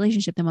in your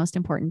relationship, the most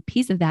important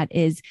piece of that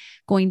is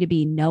going to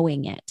be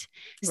knowing it.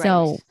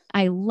 So Right.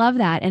 I love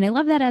that. And I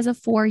love that as a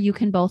 4, you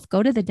can both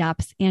go to the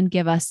depths and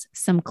give us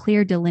some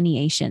clear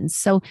delineations.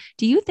 So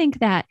do you think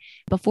that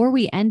before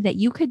we end that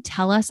you could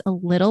tell us a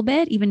little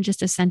bit, even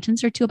just a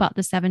sentence or two about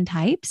the 7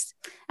 types?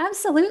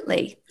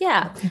 Absolutely.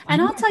 Yeah. Okay,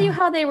 And I'll tell you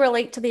wonderful. how they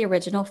relate to the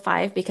original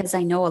 5, because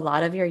I know a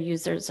lot of your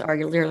users or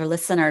your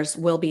listeners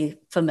will be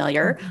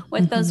familiar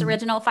with those Mhm.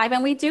 original 5.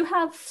 And we do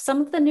have some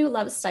of the new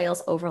love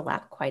styles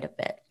overlap quite a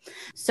bit.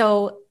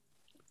 So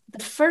the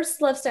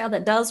first love style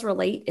that does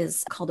relate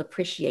is called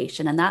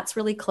appreciation, and that's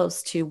really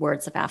close to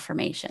words of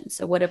affirmation.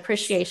 So, what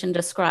appreciation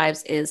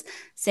describes is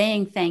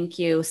saying thank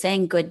you,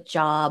 saying good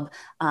job,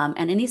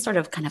 and any sort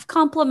of kind of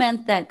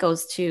compliment that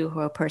goes to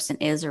who a person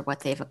is or what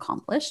they've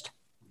accomplished.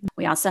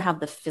 We also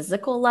have the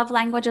physical love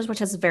languages,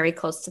 which is very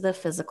close to the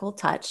physical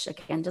touch.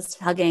 Again, just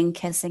hugging,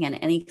 kissing, and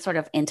any sort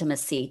of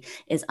intimacy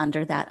is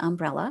under that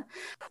umbrella.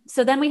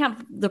 So then we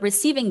have the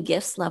receiving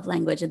gifts love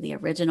language in the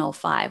original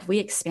 5. We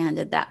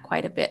expanded that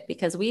quite a bit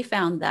because we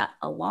found that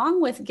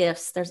along with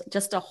gifts, there's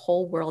just a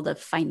whole world of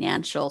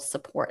financial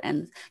support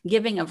and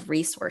giving of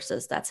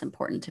resources that's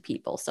important to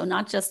people. So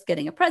not just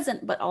getting a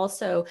present, but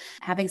also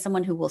having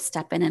someone who will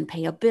step in and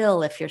pay a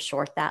bill if you're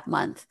short that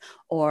month,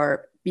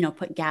 or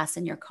put gas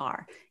in your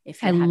car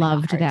if I you're having a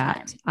loved hard that.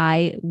 time.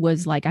 I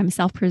was like, I'm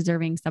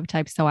self-preserving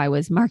subtype, so I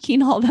was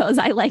marking all those.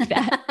 I like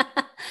that.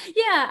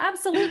 Yeah,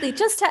 absolutely.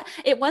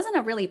 It wasn't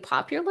a really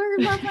popular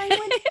love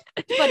language,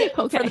 but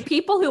for the Okay.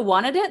 people who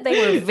wanted it,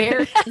 they were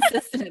very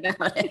consistent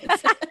about it.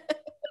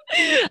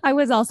 I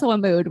was also a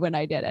mood when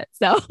I did it.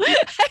 So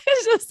I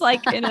was just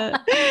like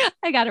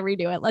I got to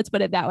redo it. Let's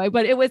put it that way.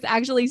 But it was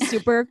actually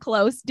super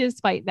close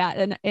despite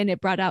that. And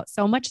it brought out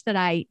so much that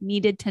I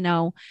needed to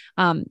know.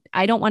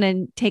 I don't want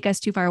to take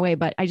us too far away,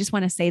 but I just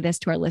want to say this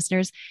to our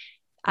listeners.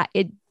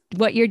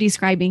 What you're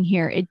describing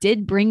here, it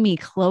did bring me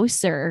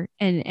closer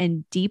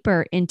and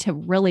deeper into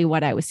really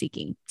what I was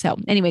seeking. So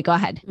anyway, go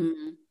ahead.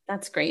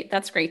 That's great.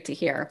 That's great to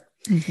hear.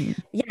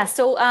 Mhm. Yeah.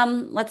 So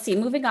let's see.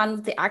 Moving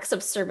on, the acts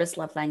of service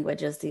love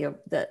language is the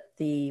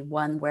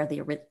one where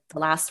the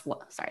last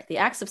one. Sorry, the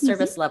acts of Mhm.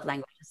 service love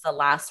language is the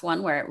last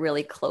one where it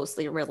really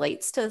closely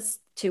relates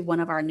to one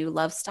of our new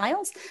love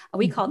styles.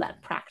 We call Mhm.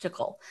 that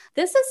practical.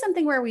 This is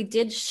something where we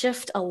did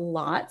shift a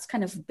lot,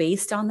 kind of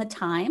based on the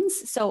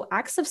times. So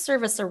acts of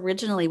service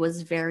originally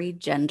was very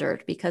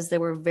gendered because there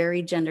were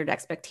very gendered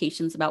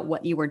expectations about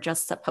what you were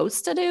just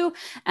supposed to do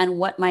and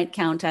what might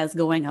count as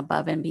going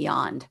above and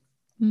beyond.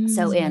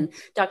 So, Mm. in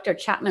Dr.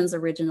 Chapman's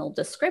original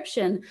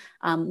description,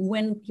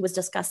 when he was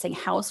discussing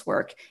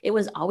housework, it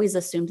was always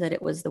assumed that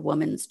it was the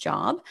woman's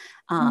job.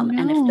 Oh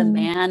And if the no.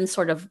 man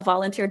sort of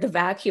volunteered to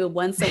vacuum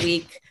once a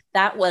week,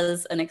 that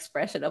was an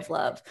expression of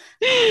love.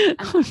 And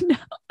Oh no.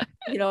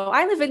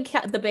 I live in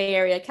the Bay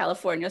Area,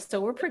 California,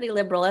 so we're pretty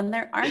liberal, and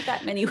there aren't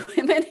that many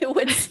women who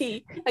would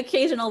see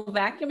occasional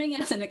vacuuming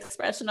as an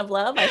expression of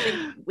love. I think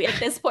at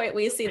this point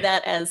we see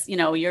that as,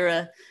 you're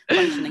a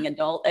functioning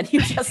adult and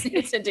you just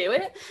need to do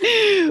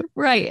it.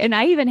 Right. And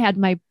I even had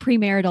my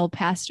premarital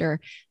pastor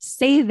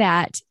say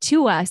that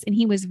to us. And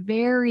he was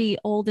very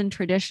old and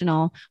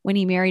traditional when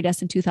he married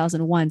us in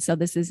 2001. So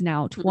this is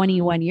now Mhm.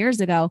 21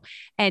 years ago.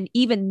 And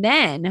even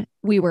then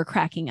we were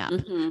cracking up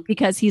Mhm.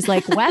 because he's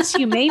like, Wes,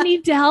 you may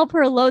need to help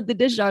her load the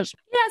dishwasher.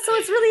 Yeah, so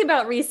it's really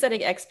about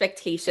resetting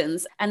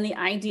expectations and the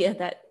idea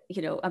that,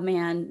 a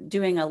man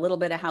doing a little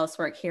bit of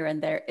housework here and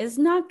there is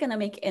not going to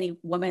make any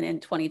woman in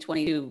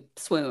 2022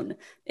 swoon.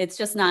 It's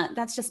just not,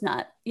 that's just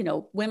not,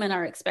 women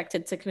are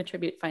expected to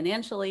contribute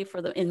financially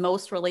in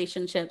most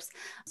relationships.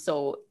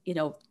 So,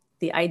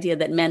 the idea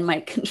that men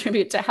might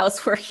contribute to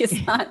housework is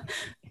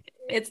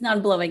it's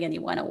not blowing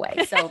anyone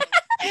away. So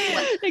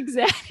what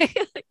Exactly.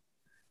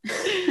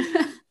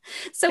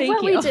 So Thank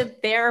what we you.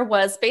 did there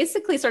was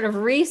basically sort of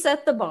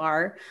reset the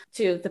bar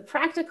to the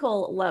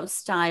practical love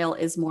style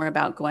is more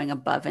about going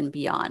above and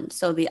beyond.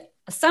 So the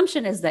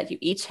assumption is that you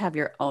each have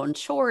your own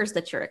chores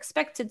that you're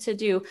expected to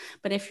do.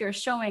 But if you're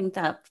showing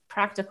the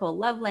practical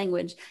love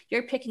language,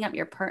 you're picking up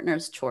your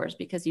partner's chores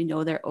because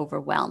they're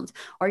overwhelmed,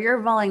 or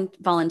you're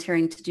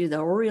volunteering to do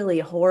the really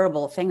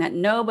horrible thing that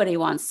nobody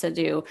wants to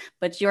do,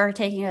 but you're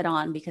taking it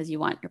on because you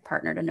want your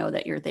partner to know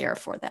that you're there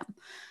for them.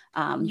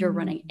 You're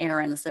running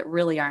errands that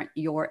really aren't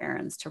your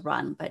errands to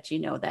run, but you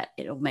know that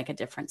it'll make a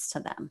difference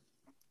to them.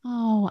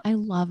 Oh, I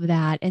love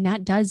that. And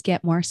that does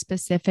get more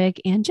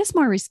specific and just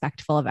more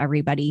respectful of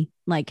everybody.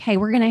 Like, hey,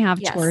 we're going to have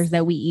Yes. chores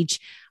that we each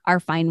are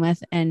fine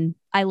with. And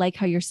I like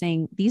how you're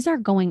saying these are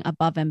going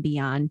above and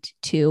beyond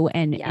too.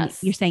 And you're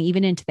Yes. saying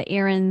even into the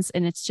errands,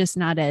 and it's just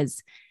not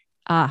as,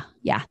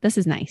 yeah, this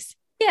is nice.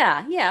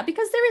 Yeah. Yeah.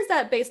 Because there is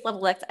that base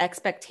level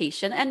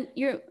expectation, and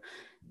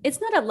it's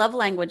not a love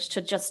language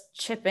to just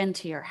chip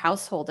into your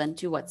household and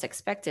do what's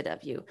expected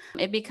of you.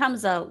 It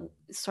becomes a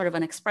sort of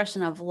an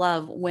expression of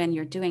love when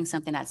you're doing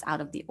something that's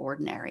out of the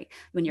ordinary.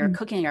 When you're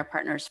cooking your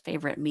partner's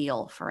favorite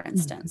meal, for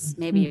instance,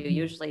 maybe you Mhm.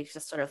 usually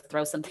just sort of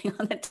throw something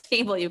on the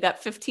table. You've got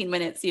 15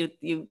 minutes,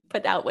 you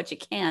put out what you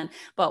can,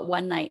 but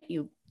one night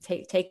you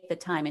take the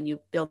time and you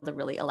build a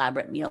really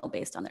elaborate meal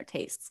based on their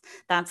tastes.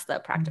 That's the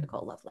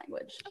practical love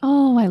language.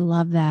 Oh, I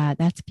love that.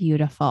 That's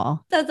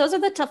beautiful. So those are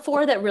the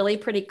four that really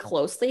pretty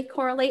closely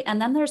correlate.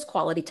 And then there's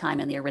quality time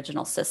in the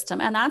original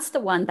system. And that's the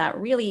one that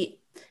really,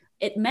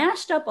 it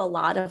mashed up a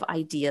lot of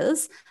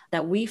ideas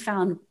that we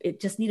found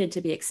it just needed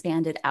to be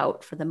expanded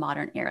out for the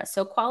modern era.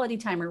 So quality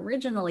time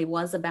originally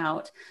was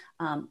about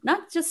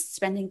not just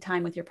spending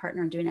time with your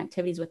partner and doing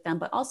activities with them,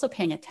 but also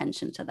paying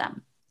attention to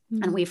them.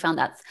 And we found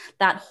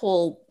that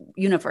whole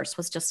universe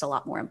was just a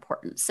lot more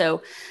important.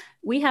 So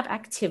we have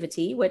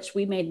activity, which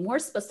we made more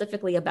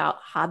specifically about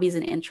hobbies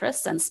and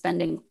interests and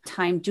spending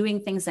time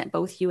doing things that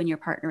both you and your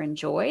partner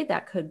enjoy.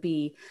 That could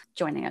be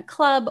joining a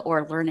club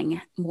or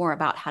learning more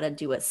about how to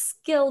do a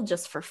skill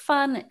just for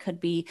fun. It could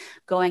be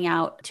going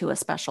out to a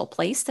special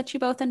place that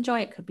you both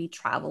enjoy. It could be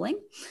traveling.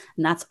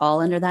 And that's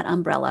all under that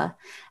umbrella.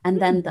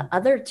 And then the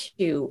other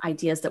two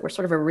ideas that were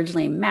sort of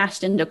originally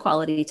mashed into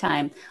quality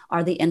time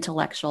are the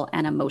intellectual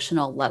and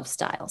emotional love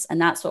styles. And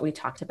that's what we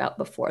talked about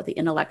before. The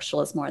intellectual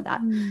is more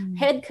that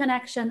head connection,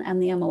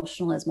 and the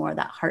emotional is more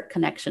that heart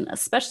connection,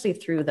 especially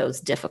through those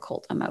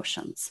difficult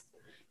emotions.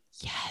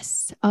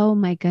 Yes. Oh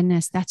my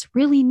goodness. That's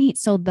really neat.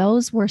 So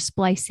those were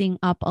splicing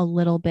up a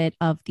little bit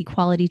of the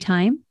quality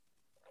time.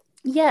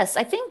 Yes.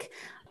 I think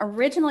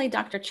originally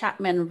Dr.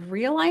 Chapman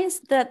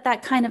realized that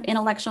that kind of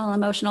intellectual and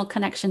emotional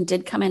connection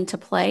did come into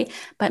play,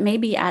 but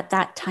maybe at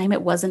that time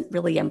it wasn't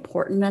really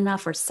important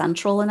enough or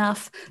central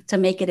enough to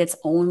make it its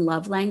own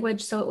love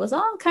language. So it was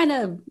all kind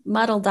of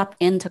muddled up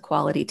into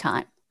quality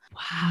time.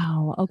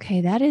 Wow.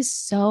 Okay. That is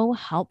so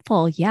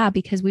helpful. Yeah,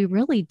 because we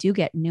really do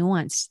get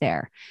nuanced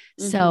there.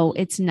 So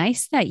it's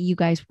nice that you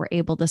guys were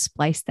able to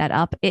splice that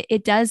up.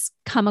 It does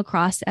come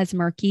across as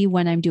murky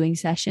when I'm doing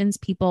sessions.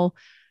 People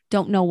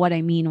don't know what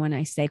I mean when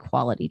I say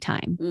quality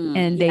time.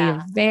 And they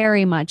are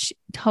very much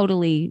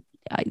totally,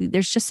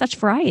 there's just such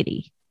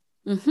variety.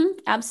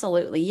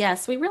 Absolutely.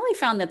 Yes. We really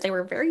found that they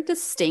were very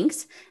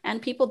distinct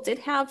and people did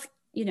have,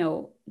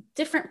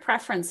 different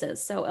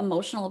preferences. So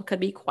emotional could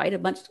be quite a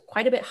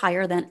bit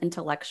higher than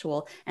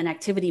intellectual, and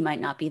activity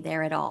might not be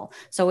there at all.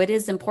 So it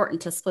is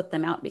important to split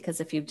them out, because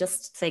if you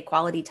just say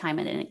quality time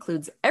and it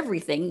includes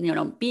everything,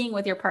 being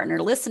with your partner,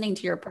 listening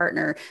to your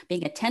partner,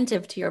 being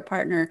attentive to your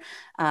partner,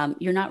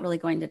 you're not really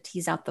going to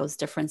tease out those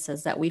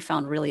differences that we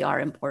found really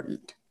are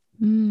important.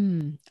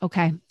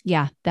 Okay.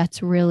 Yeah.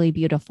 That's really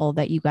beautiful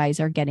that you guys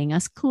are getting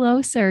us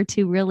closer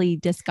to really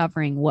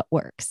discovering what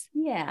works.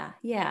 Yeah.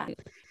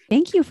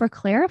 Thank you for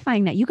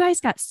clarifying that. You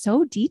guys got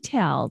so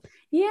detailed.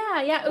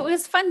 Yeah. It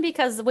was fun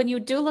because when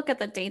you do look at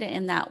the data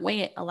in that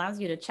way, it allows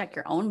you to check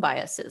your own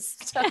biases.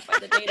 That's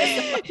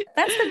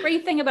the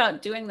great thing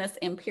about doing this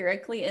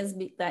empirically, is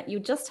that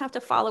you just have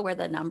to follow where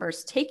the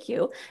numbers take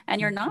you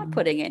and you're not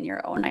putting in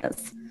your own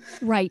ideas.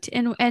 Right.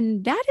 And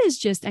that is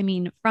just,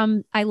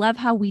 I love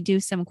how we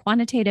do some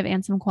quantitative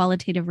and some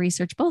qualitative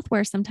research, both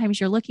where sometimes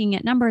you're looking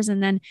at numbers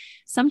and then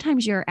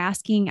sometimes you're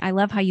asking. I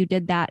love how you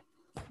did that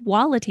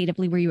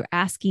qualitatively, where you're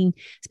asking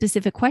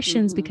specific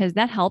questions, because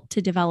that helped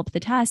to develop the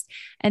test.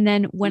 And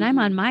then when I'm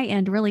on my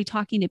end, really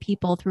talking to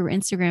people through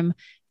Instagram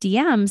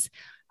DMs,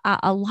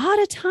 a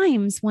lot of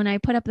times when I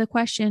put up the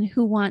question,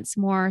 who wants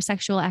more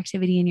sexual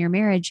activity in your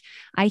marriage,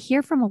 I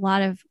hear from a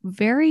lot of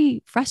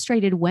very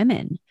frustrated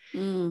women,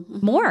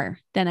 more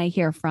than I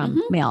hear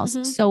from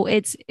males. So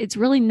it's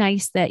really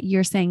nice that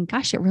you're saying,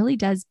 gosh, it really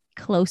does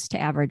close to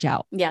average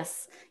out.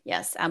 Yes,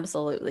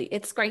 absolutely.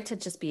 It's great to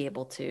just be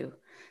able to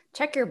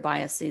check your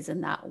biases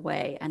in that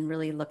way and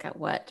really look at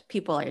what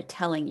people are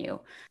telling you,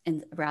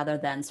 and rather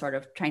than sort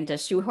of trying to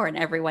shoehorn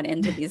everyone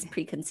into these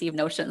preconceived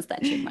notions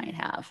that you might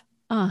have.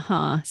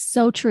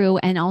 So true.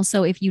 And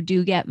also, if you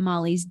do get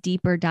Molly's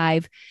deeper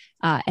dive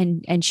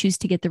and choose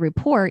to get the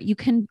report, you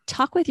can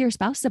talk with your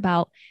spouse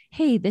about,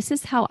 hey, this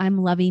is how I'm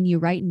loving you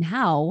right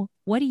now.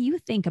 What do you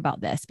think about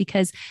this?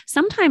 Because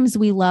sometimes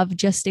we love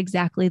just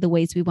exactly the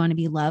ways we want to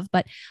be loved,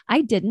 but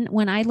I didn't.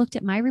 When I looked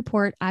at my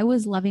report, I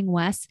was loving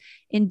Wes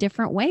in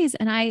different ways.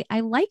 And I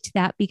liked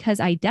that because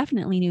I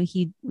definitely knew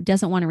he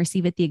doesn't want to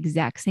receive it the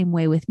exact same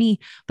way with me,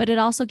 but it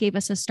also gave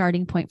us a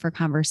starting point for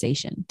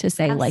conversation to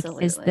say,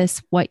 Absolutely. Is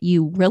this what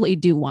you really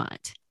do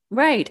want?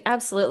 Right.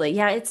 Absolutely.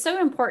 Yeah. It's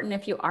so important,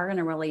 if you are in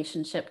a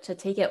relationship, to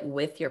take it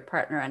with your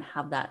partner and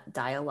have that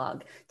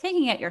dialogue.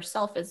 Taking it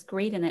yourself is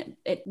great, and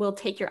it will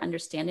take your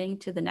understanding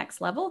to the next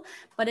level,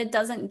 but it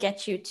doesn't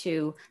get you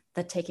to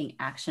the taking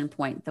action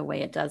point the way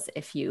it does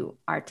if you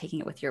are taking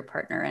it with your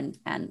partner and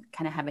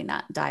kind of having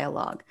that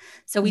dialogue.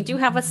 So we do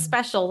have a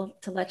special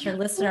to let your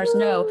listeners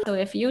know. So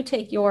if you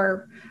take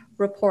your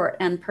report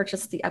and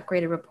purchase the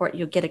upgraded report,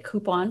 you'll get a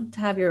coupon to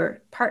have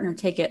your partner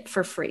take it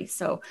for free.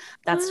 So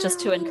that's just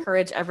to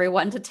encourage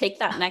everyone to take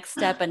that next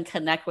step and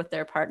connect with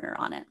their partner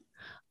on it.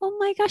 Oh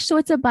my gosh. So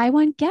it's a buy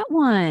one, get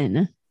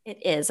one.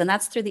 It is. And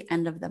that's through the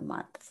end of the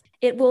month.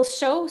 It will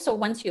show. So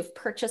once you've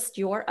purchased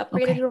your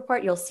upgraded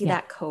report, you'll see Yeah.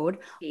 that code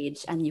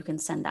page, and you can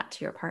send that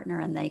to your partner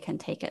and they can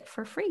take it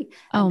for free.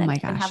 Oh And then my you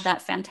can gosh. have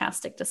that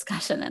fantastic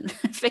discussion and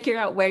figure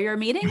out where you're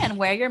meeting and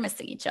where you're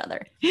missing each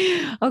other.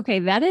 Okay,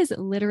 that is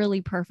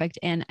literally perfect.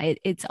 And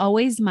it's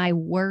always my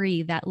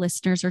worry that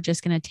listeners are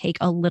just going to take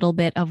a little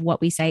bit of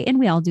what we say, and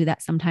we all do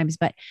that sometimes,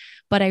 but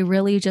I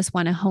really just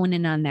want to hone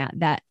in on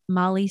that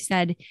Molly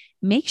said,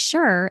 make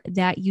sure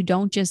that you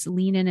don't just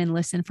lean in and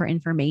listen for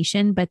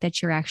information, but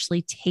that you're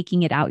actually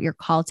taking it out. Your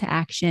call to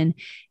action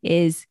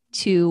is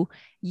to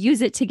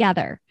use it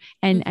together.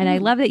 And I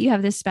love that you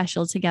have this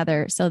special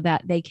together so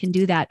that they can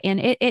do that. And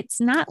it's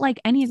not like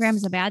Enneagram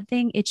is a bad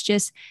thing. It's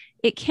just,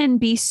 it can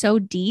be so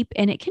deep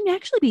and it can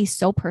actually be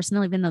so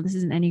personal, even though this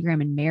is an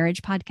Enneagram and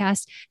marriage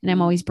podcast. And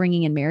I'm always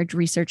bringing in marriage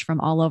research from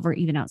all over,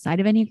 even outside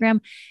of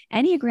Enneagram.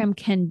 Enneagram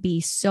can be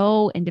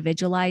so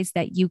individualized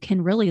that you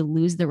can really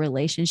lose the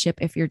relationship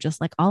if you're just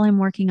like, all I'm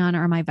working on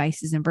are my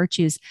vices and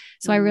virtues.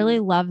 So I really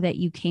love that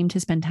you came to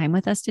spend time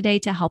with us today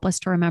to help us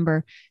to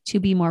remember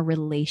to be more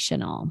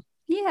relational.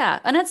 Yeah.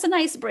 And it's a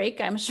nice break,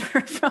 I'm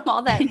sure, from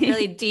all that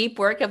really deep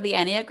work of the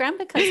Enneagram,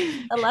 because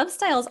the love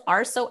styles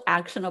are so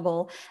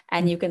actionable,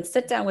 and you can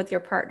sit down with your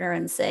partner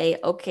and say,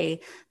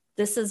 okay,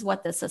 this is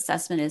what this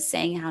assessment is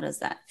saying. How does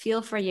that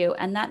feel for you?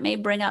 And that may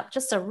bring up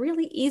just a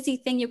really easy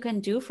thing you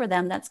can do for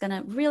them that's going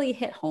to really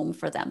hit home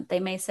for them. They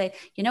may say,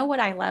 you know, what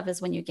I love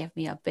is when you give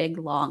me a big,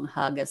 long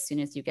hug as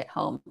soon as you get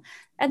home.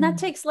 And that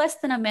takes less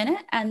than a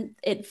minute, and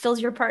it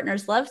fills your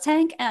partner's love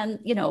tank, and,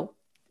 you know,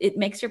 it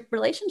makes your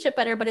relationship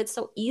better, but it's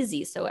so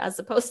easy. So as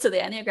opposed to the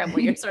Enneagram, where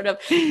you're sort of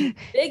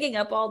digging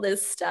up all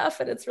this stuff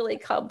and it's really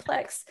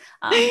complex,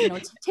 you know,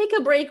 take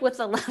a break with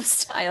the love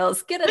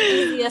styles, get an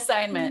easy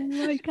assignment.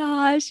 Oh my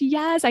gosh.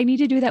 Yes. I need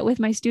to do that with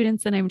my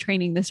students that I'm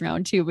training this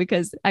round too,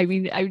 because I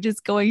mean, I'm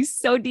just going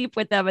so deep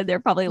with them and they're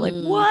probably like,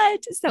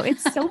 what? So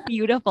it's so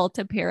beautiful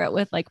to pair it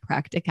with like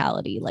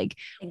practicality. Like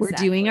we're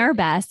doing our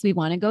best. We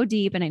want to go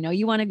deep. And I know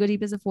you want to go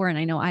deep as a 4. And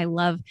I know I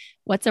love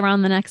what's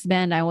around the next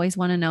bend. I always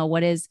want to know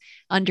what is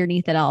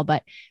underneath it all.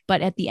 But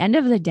at the end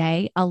of the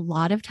day, a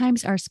lot of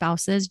times our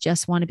spouses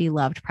just want to be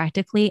loved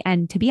practically.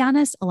 And to be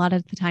honest, a lot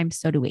of the time,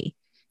 so do we.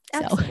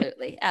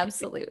 Absolutely.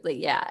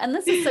 Absolutely. Yeah. And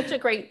this is such a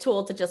great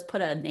tool to just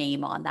put a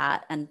name on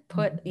that and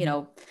put, you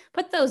know,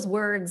 put those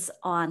words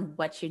on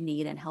what you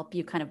need and help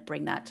you kind of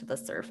bring that to the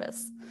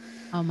surface.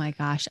 Oh my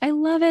gosh. I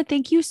love it.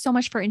 Thank you so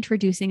much for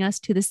introducing us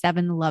to the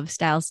 7 love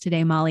styles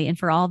today, Molly, and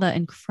for all the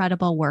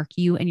incredible work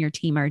you and your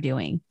team are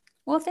doing.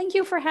 Well, thank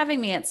you for having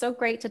me. It's so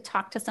great to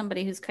talk to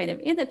somebody who's kind of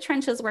in the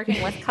trenches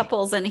working with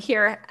couples and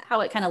hear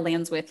how it kind of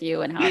lands with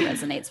you and how it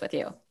resonates with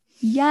you.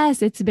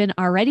 Yes, it's been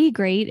already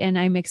great. And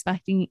I'm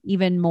expecting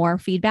even more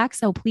feedback.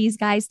 So please,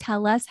 guys,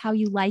 tell us how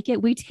you like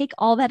it. We take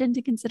all that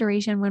into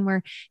consideration when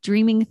we're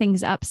dreaming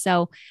things up.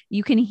 So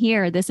you can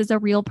hear this is a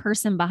real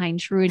person behind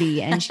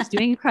Trudy and she's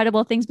doing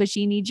incredible things, but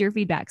she needs your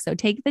feedback. So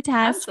take the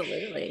test.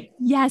 Absolutely.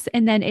 Yes.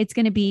 And then it's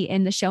going to be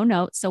in the show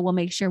notes. So we'll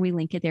make sure we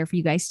link it there for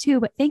you guys too.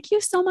 But thank you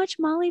so much,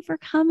 Molly, for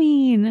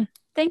coming.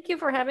 Thank you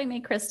for having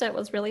me, Krista. It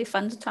was really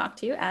fun to talk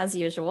to you as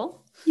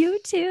usual. You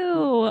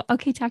too.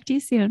 Okay. Talk to you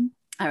soon.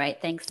 All right.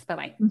 Thanks.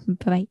 Bye-bye.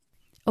 Bye-bye.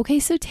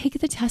 Okay, so take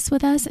the test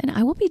with us, and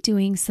I will be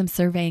doing some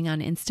surveying on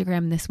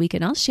Instagram this week,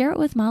 and I'll share it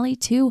with Molly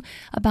too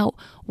about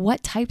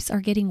what types are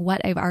getting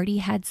what. I've already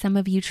had some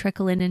of you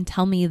trickle in and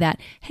tell me that,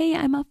 hey,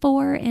 I'm a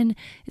 4 and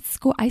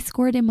I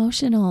scored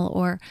emotional,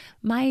 or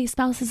my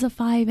spouse is a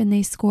 5 and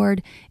they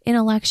scored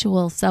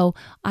intellectual. So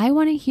I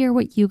want to hear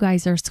what you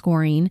guys are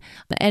scoring,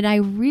 and I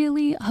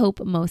really hope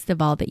most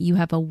of all that you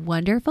have a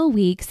wonderful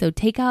week. So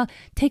take a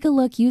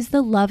look, use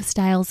the Love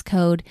Styles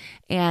code,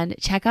 and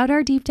check out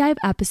our deep dive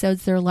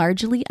episodes. They're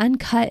largely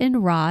uncut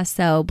and raw,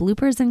 so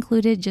bloopers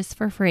included just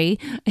for free.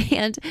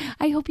 And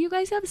I hope you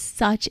guys have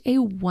such a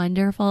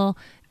wonderful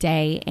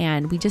day,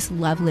 and we just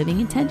love living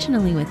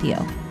intentionally with you.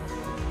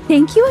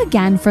 Thank you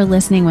again for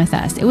listening with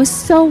us. It was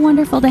so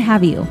wonderful to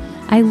have you.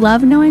 I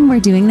love knowing we're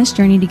doing this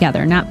journey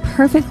together, not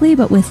perfectly,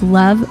 but with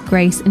love,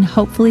 grace, and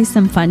hopefully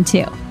some fun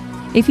too.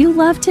 If you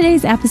loved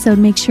today's episode,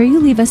 make sure you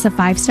leave us a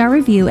 5-star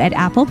review at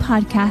Apple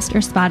Podcast or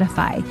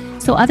Spotify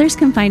so others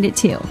can find it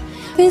too.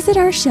 Visit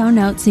our show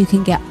notes so you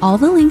can get all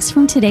the links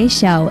from today's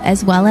show,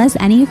 as well as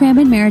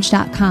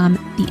EnneagramandMarriage.com,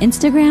 the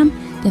Instagram,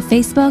 the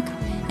Facebook,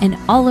 and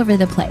all over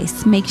the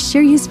place. Make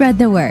sure you spread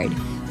the word.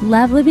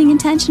 Love living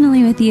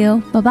intentionally with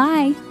you.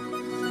 Bye-bye.